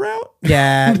that route?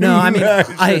 Yeah, no, I mean,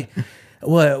 I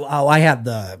had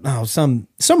some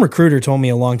recruiter told me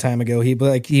a long time ago. He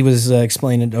was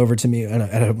explaining it over to me,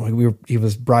 and he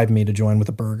was bribing me to join with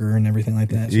a burger and everything like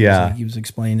that. So he was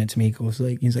explaining it to me.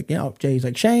 He's like, Jay, he's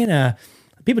like, Shane,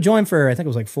 people join for, I think it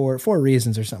was like four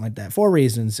reasons or something like that. 4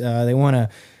 reasons. They want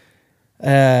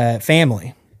a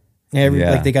family.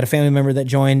 Like they got a family member that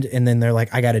joined, and then they're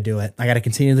like, I got to do it. I got to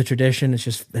continue the tradition. It's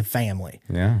just a family.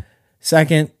 Yeah.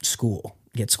 Second, school.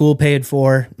 Get school paid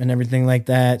for and everything like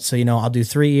that. So, I'll do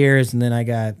 3 years, and then I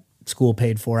got school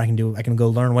paid for. I can go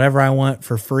learn whatever I want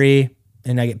for free,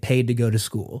 and I get paid to go to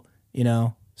school,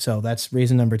 So that's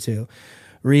reason number 2.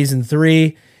 Reason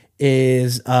 3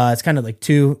 is it's kind of like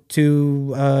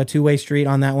two-way street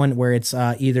on that one, where it's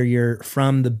either you're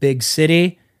from the big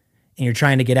city and you're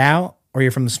trying to get out, or you're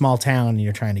from the small town and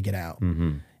you're trying to get out.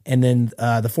 Mm-hmm. And then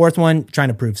the 4th one, trying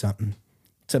to prove something.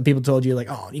 Some people told you like,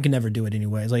 oh, you can never do it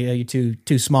anyways. Like, you're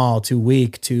too small, too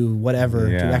weak, too whatever,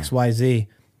 too XYZ.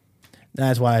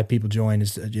 That's why people join,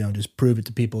 is to, just prove it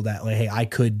to people that like, hey, I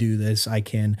could do this. I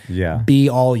can be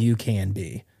all you can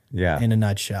be. Yeah. In a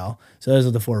nutshell. So those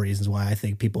are the 4 reasons why I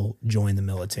think people join the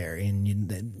military. And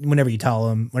whenever you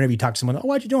talk to someone, oh,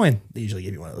 why'd you join? They usually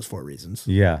give you one of those 4 reasons.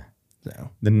 Yeah.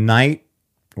 So the night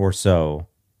or so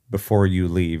before you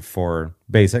leave for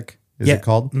basic, is it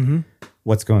called? Mm-hmm.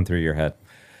 What's going through your head?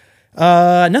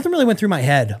 Nothing really went through my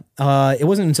head. It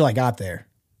wasn't until I got there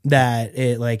that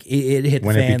it hit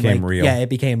when the fan. It became real. Yeah, it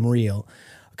became real.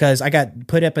 Because I got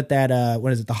put up at that,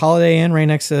 the Holiday Inn right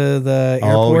next to the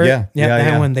airport. Oh, yeah.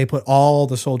 That one, they put all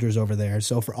the soldiers over there.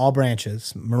 So for all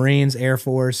branches, Marines, Air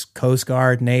Force, Coast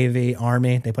Guard, Navy,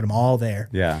 Army, they put them all there.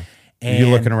 Yeah. And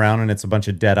you looking around and it's a bunch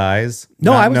of dead eyes.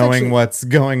 No, not I was knowing what's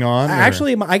going on.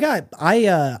 Actually,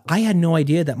 I had no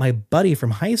idea that my buddy from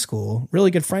high school,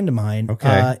 really good friend of mine,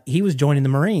 he was joining the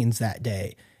Marines that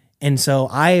day, and so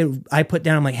I put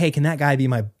down, I'm like, hey, can that guy be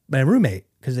my roommate?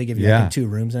 Because they give you like 2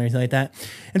 rooms and everything like that.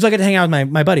 And so I got to hang out with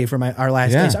my buddy for our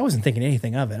last day. So I wasn't thinking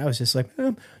anything of it. I was just like,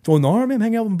 join the Army, I'm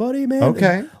hanging out with my buddy, man.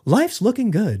 Okay. And life's looking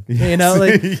good. Yeah. And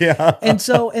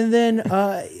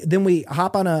then we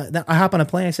hop on a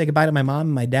plane. I say goodbye to my mom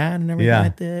and my dad and everything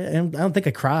like that. And I don't think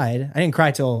I cried. I didn't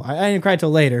cry till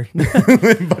later.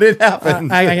 But it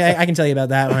happened. I can tell you about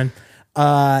that one.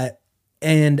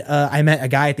 And I met a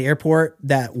guy at the airport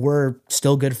that we're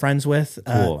still good friends with.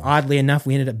 Cool. Oddly enough,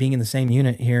 we ended up being in the same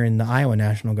unit here in the Iowa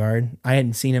National Guard. I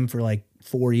hadn't seen him for like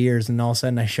 4 years, and all of a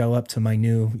sudden I show up to my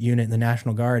new unit in the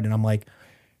National Guard, and I'm like,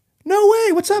 no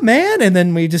way, what's up, man? And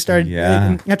then we just started,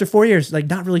 after 4 years, like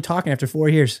not really talking after 4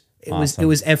 years. It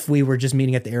was if we were just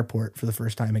meeting at the airport for the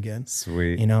first time again.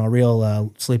 Sweet. A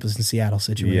real Sleepless in Seattle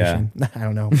situation. Yeah. I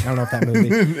don't know if that movie.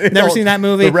 Never seen that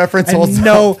movie. The reference holds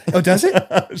up. Oh, does it?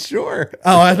 Sure.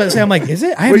 Oh, I was about to say, I'm like, is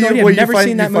it? I have no idea. I've never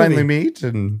seen that movie. Finally meet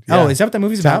and is that what that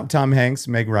movie's about? Tom Hanks,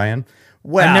 Meg Ryan.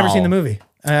 Well, I've never seen the movie.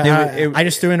 I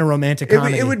just threw in a romantic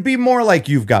comedy. It would be more like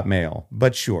You've Got Mail,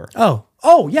 but sure.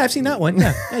 Oh, yeah, I've seen that one.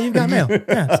 Yeah, You've Got Mail.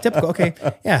 Yeah, it's typical. Okay,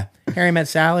 yeah. Harry Met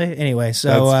Sally. Anyway,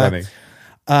 so that's funny.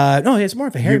 No, it's more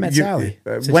of a Harry Met Sally.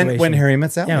 When Harry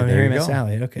Met Sally. Yeah, when Harry Met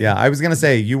Sally. Okay. Yeah, I was gonna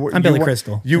say I'm Billy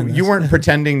Crystal. You weren't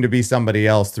pretending to be somebody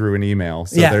else through an email.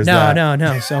 So there's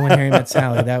no. So when Harry Met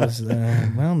Sally, that was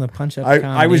the punch up.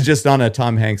 I was just on a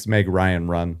Tom Hanks Meg Ryan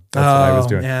run. That's what I was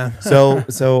doing. Yeah.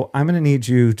 so I'm gonna need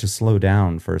you to slow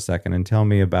down for a second and tell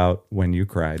me about when you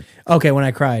cried. Okay, when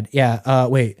I cried. Yeah.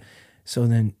 Wait. So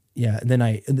then. Yeah,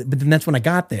 but then that's when I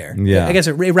got there. Yeah, I guess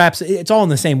it wraps. It's all in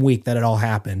the same week that it all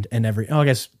happened, and I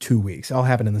guess 2 weeks. It all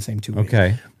happened in the same 2 weeks.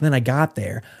 Okay. Then I got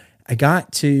there. I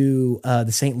got to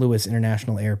the St. Louis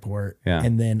International Airport,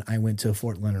 and then I went to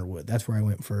Fort Leonard Wood. That's where I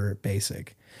went for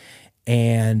basic,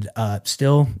 and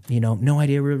still, no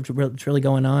idea what's really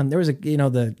going on. There was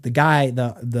the guy,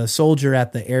 the soldier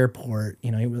at the airport.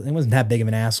 He wasn't that big of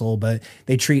an asshole, but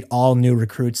they treat all new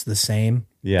recruits the same,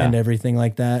 and everything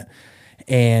like that.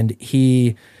 And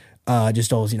he just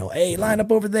told us, hey, line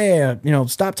up over there,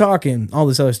 stop talking, all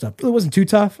this other stuff. It wasn't too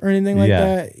tough or anything like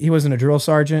that. He wasn't a drill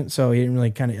sergeant, so he didn't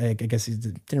really I guess he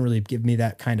didn't really give me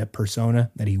that kind of persona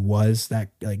that he was that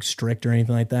like strict or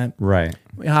anything like that. Right.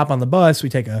 We hop on the bus. We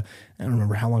take I don't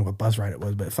remember how long of a bus ride it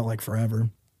was, but it felt like forever.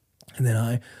 And then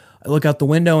I look out the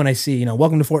window and I see,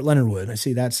 welcome to Fort Leonard Wood. I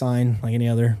see that sign like any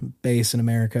other base in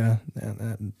America.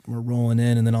 We're rolling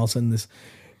in, and then all of a sudden this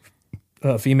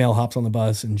female hops on the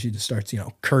bus and she just starts,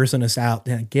 cursing us out.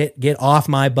 Get off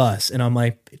my bus. And I'm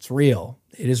like, it's real.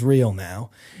 It is real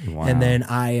now. Wow. And then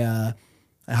I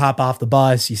I hop off the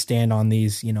bus. You stand on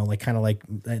these, like kind of like,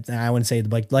 I wouldn't say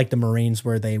like the Marines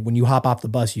where when you hop off the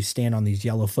bus, you stand on these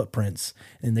yellow footprints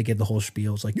and they give the whole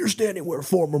spiel. It's like, you're standing where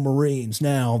former Marines,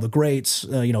 now the greats,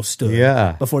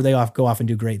 stood before they go off and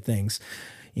do great things.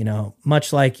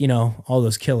 Much like, all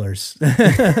those killers.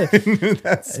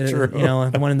 That's true.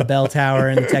 The one in the bell tower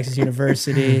in the Texas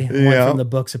University, the one from the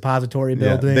book suppository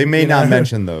building. They may not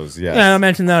mention those. Yes. Yeah, I don't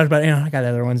mention those, but I got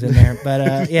other ones in there.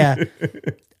 But it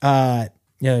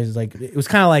was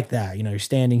kind of like that. You're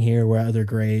standing here where other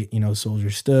great,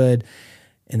 soldiers stood,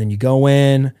 and then you go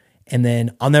in, and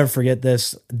then I'll never forget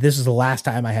this. This is the last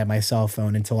time I had my cell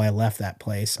phone until I left that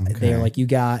place. Okay. They were like,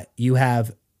 you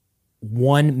have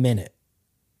 1 minute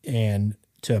and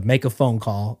to make a phone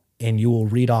call, and you will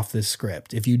read off this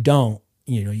script. If you don't,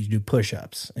 you do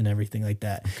push-ups and everything like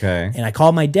that. Okay. And I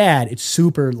called my dad. It's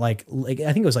super like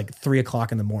I think it was like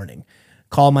 3:00 in the morning.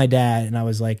 Called my dad and I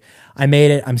was like, I made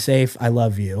it. I'm safe. I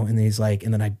love you. And he's like,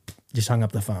 and then I just hung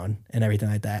up the phone and everything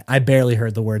like that. I barely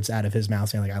heard the words out of his mouth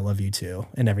saying like, I love you too,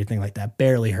 and everything like that.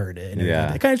 Barely heard it. And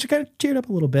I kind of teared up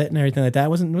a little bit and everything like that. I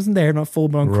wasn't there, not full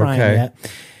blown crying yet.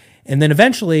 And then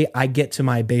eventually I get to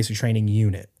my basic training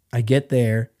unit. I get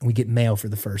there and we get mail for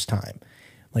the first time,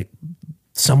 like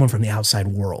someone from the outside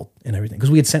world and everything.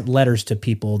 Because we had sent letters to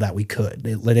people that we could.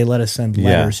 They let us send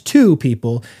letters to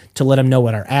people to let them know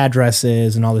what our address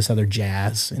is and all this other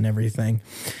jazz and everything.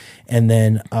 And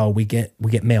then we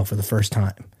get mail for the first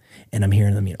time. And I'm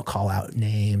hearing them, call out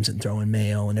names and throw in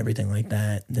mail and everything like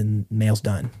that. Then mail's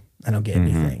done. I don't get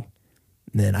anything.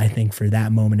 Then I think for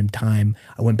that moment in time,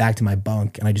 I went back to my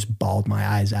bunk and I just bawled my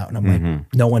eyes out. And I'm like,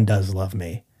 no one does love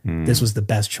me. This was the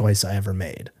best choice I ever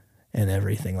made and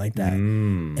everything like that.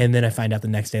 And then I find out the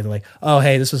next day, they're like, oh,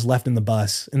 hey, this was left in the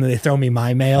bus. And then they throw me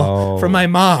my mail from my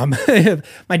mom.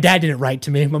 My dad didn't write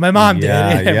to me, but my mom did.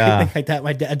 And everything like that.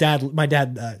 My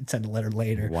dad sent a letter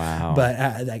later. Wow.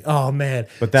 But like, oh man.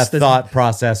 But that thought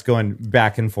process going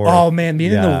back and forth. Oh man,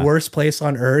 being in the worst place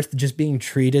on earth, just being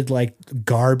treated like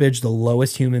garbage, the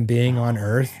lowest human being on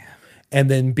earth. And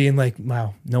then being like,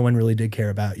 wow, no one really did care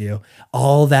about you.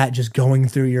 All that just going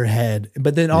through your head.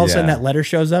 But then all of a sudden that letter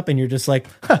shows up and you're just like,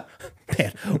 huh,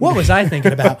 man, what was I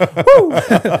thinking about? Woo!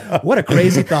 What a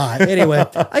crazy thought. Anyway,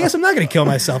 I guess I'm not going to kill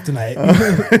myself tonight.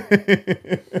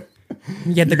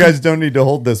 You guys don't need to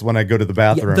hold this when I go to the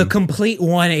bathroom. The complete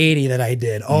 180 that I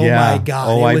did. Oh my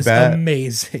God. It was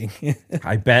amazing.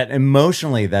 I bet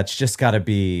emotionally that's just got to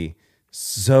be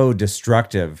so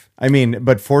destructive. I mean,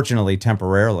 but fortunately,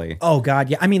 temporarily. Oh God,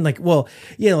 yeah. I mean, like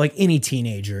any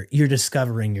teenager, you're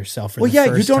discovering yourself for the first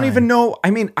time. You don't even know.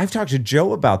 I mean, I've talked to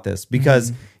Joe about this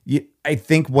because I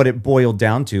think what it boiled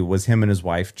down to was him and his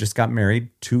wife just got married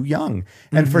too young.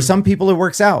 And for some people, it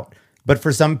works out. But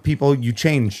for some people, you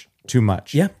change too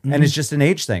much. Yeah. And it's just an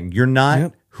age thing. You're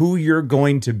not who you're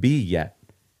going to be yet,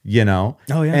 Oh,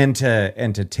 yeah. And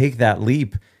to take that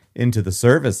leap into the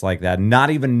service like that, not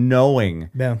even knowing,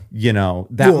 that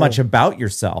much about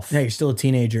yourself. Yeah, you're still a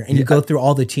teenager, and you go through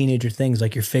all the teenager things,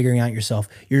 like you're figuring out yourself.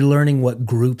 You're learning what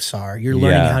groups are. You're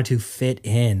learning how to fit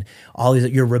in. All these,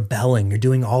 you're rebelling. You're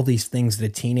doing all these things that a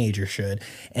teenager should,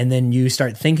 and then you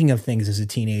start thinking of things as a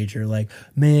teenager, like,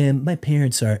 man, my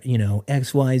parents are,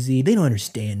 X, Y, Z. They don't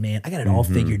understand, man. I got it all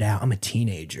figured out. I'm a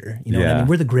teenager. You know what I mean?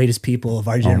 We're the greatest people of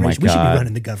our generation. We should be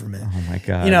running the government. Oh my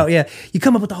God. You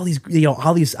come up with all these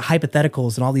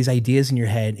hypotheticals and all these ideas in your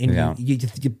head, and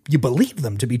you believe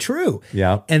them to be true.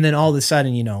 Yeah. And then all of a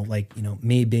sudden,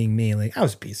 me being me, like I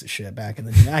was a piece of shit back in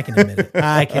the day. I can admit it.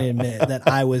 I can admit that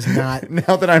I was not.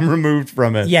 Now that I'm removed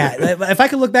from it. Yeah. If I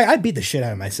could look back, I'd beat the shit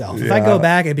out of myself. If I go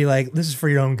back, I'd be like, this is for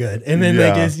your own good. And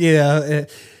then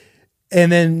and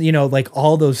then, like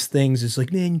all those things, it's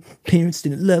like, man, your parents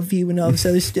didn't love you and all this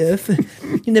other stuff.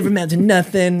 You never amount to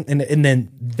nothing. And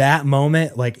then that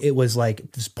moment, like it was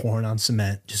like just pouring on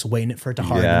cement, just waiting for it to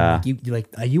harden. Yeah.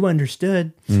 You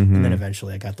understood. And then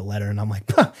eventually I got the letter and I'm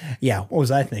like, what was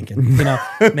I thinking?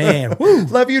 Man, woo.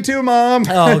 Love you too, Mom.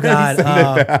 Oh God.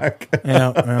 Send it back.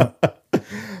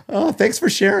 Oh, thanks for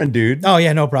sharing, dude. Oh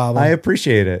yeah, no problem. I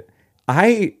appreciate it.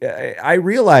 I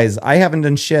realize I haven't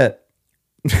done shit.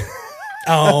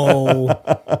 Oh,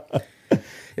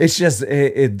 it's just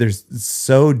there's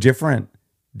so different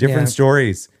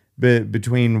stories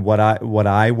between what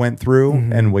I went through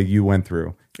and what you went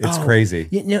through. It's crazy.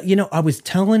 I was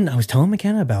telling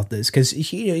McKenna about this because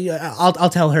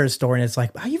I'll tell her a story and it's like,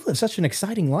 oh, you've lived such an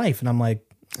exciting life, and I'm like,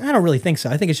 I don't really think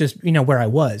so. I think it's just where I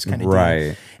was kind of right.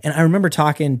 Deal. And I remember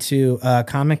talking to a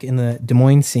comic in the Des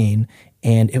Moines scene,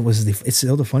 and it's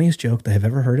still the funniest joke that I've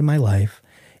ever heard in my life.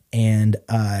 And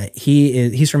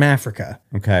he's from Africa.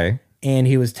 Okay. and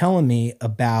he was telling me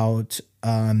about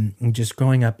just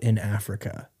growing up in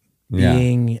Africa, Yeah.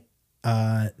 being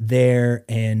there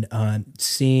and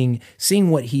seeing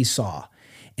what he saw,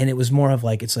 and it was more of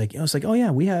like it's like oh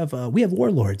yeah, we have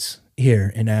warlords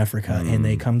here in Africa, and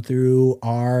they come through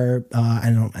our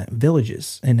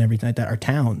villages and everything like that, our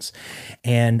towns,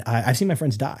 and I've seen my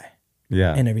friends die.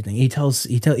 Yeah. And everything. He tells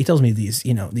me these,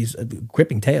 these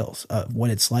gripping tales of what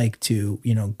it's like to,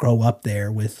 grow up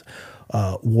there with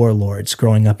warlords,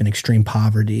 growing up in extreme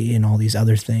poverty and all these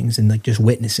other things, and like just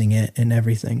witnessing it and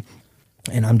everything.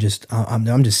 And I'm just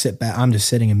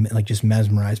sitting and like just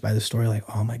mesmerized by the story. Like,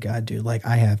 oh my God, dude! Like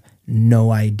I have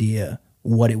no idea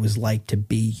what it was like to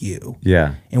be you.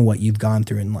 Yeah. And what you've gone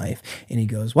through in life. And he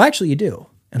goes, well, actually, you do.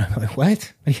 And I'm like,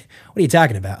 what? What are you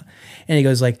talking about? And he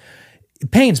goes like,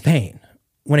 pain's pain.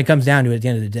 When it comes down to it at the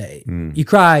end of the day, you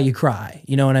cry,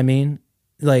 you know what I mean?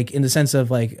 Like in the sense of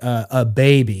like a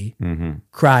baby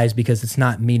cries because it's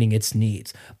not meeting its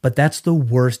needs, but that's the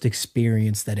worst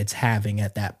experience that it's having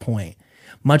at that point.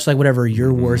 Much like whatever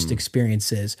your worst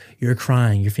experience is, you're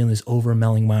crying, you're feeling this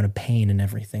overwhelming amount of pain and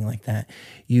everything like that.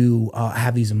 You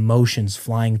have these emotions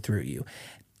flying through you.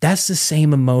 That's the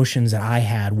same emotions that I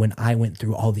had when I went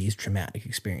through all these traumatic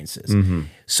experiences.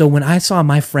 So when I saw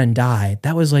my friend die,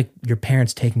 that was like your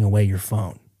parents taking away your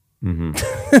phone. And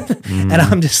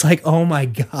I'm just like, oh my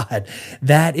God,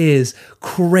 that is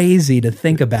crazy to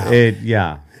think about.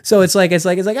 Yeah. So it's like,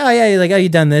 oh yeah, like, oh, you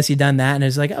done this, you done that. And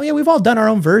it's like, oh yeah, we've all done our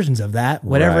own versions of that,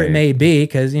 whatever it may be.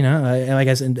 Cause I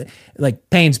guess like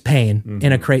pain's pain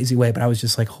in a crazy way. But I was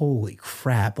just like, holy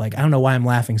crap. Like, I don't know why I'm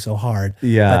laughing so hard.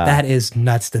 Yeah. But that is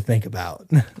nuts to think about.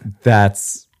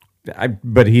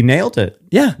 But he nailed it.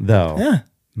 Yeah. Though. Yeah.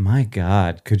 My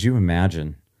God. Could you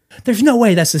imagine? There's no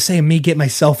way that's the same me get my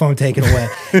cell phone taken away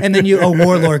and then a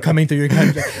warlord coming through your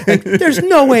country. Like, there's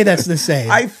no way that's the same.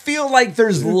 I feel like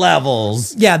there's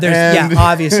levels. Yeah,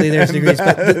 obviously there's degrees,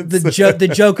 but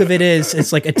the joke of it is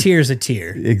it's like a tear's a tear.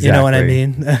 Exactly. You know what I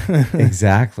mean?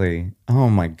 Exactly. Oh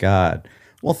my God.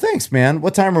 Well, thanks, man.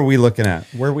 What time are we looking at?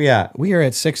 Where are we at? We are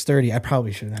at 6:30. I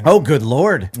probably should have. Oh, good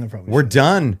Lord. We're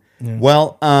done. Yeah.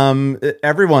 Well,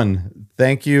 everyone,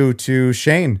 thank you to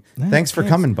Shane. Thanks for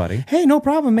coming, buddy. Hey, no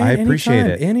problem, man. I appreciate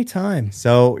it. Anytime.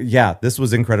 So yeah, this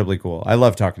was incredibly cool. I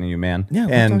love talking to you, man. Yeah,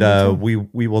 and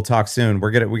we will talk soon.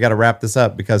 We got to wrap this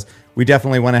up because we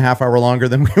definitely went a half hour longer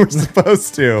than we were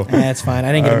supposed to. That's fine.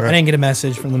 I didn't get a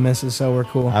message from the missus, so we're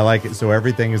cool. I like it. So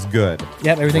everything is good.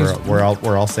 Yep, everything's we're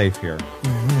all safe here.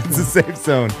 It's a safe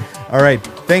zone. All right.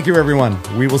 Thank you, everyone.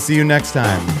 We will see you next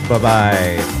time.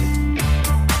 Bye-bye.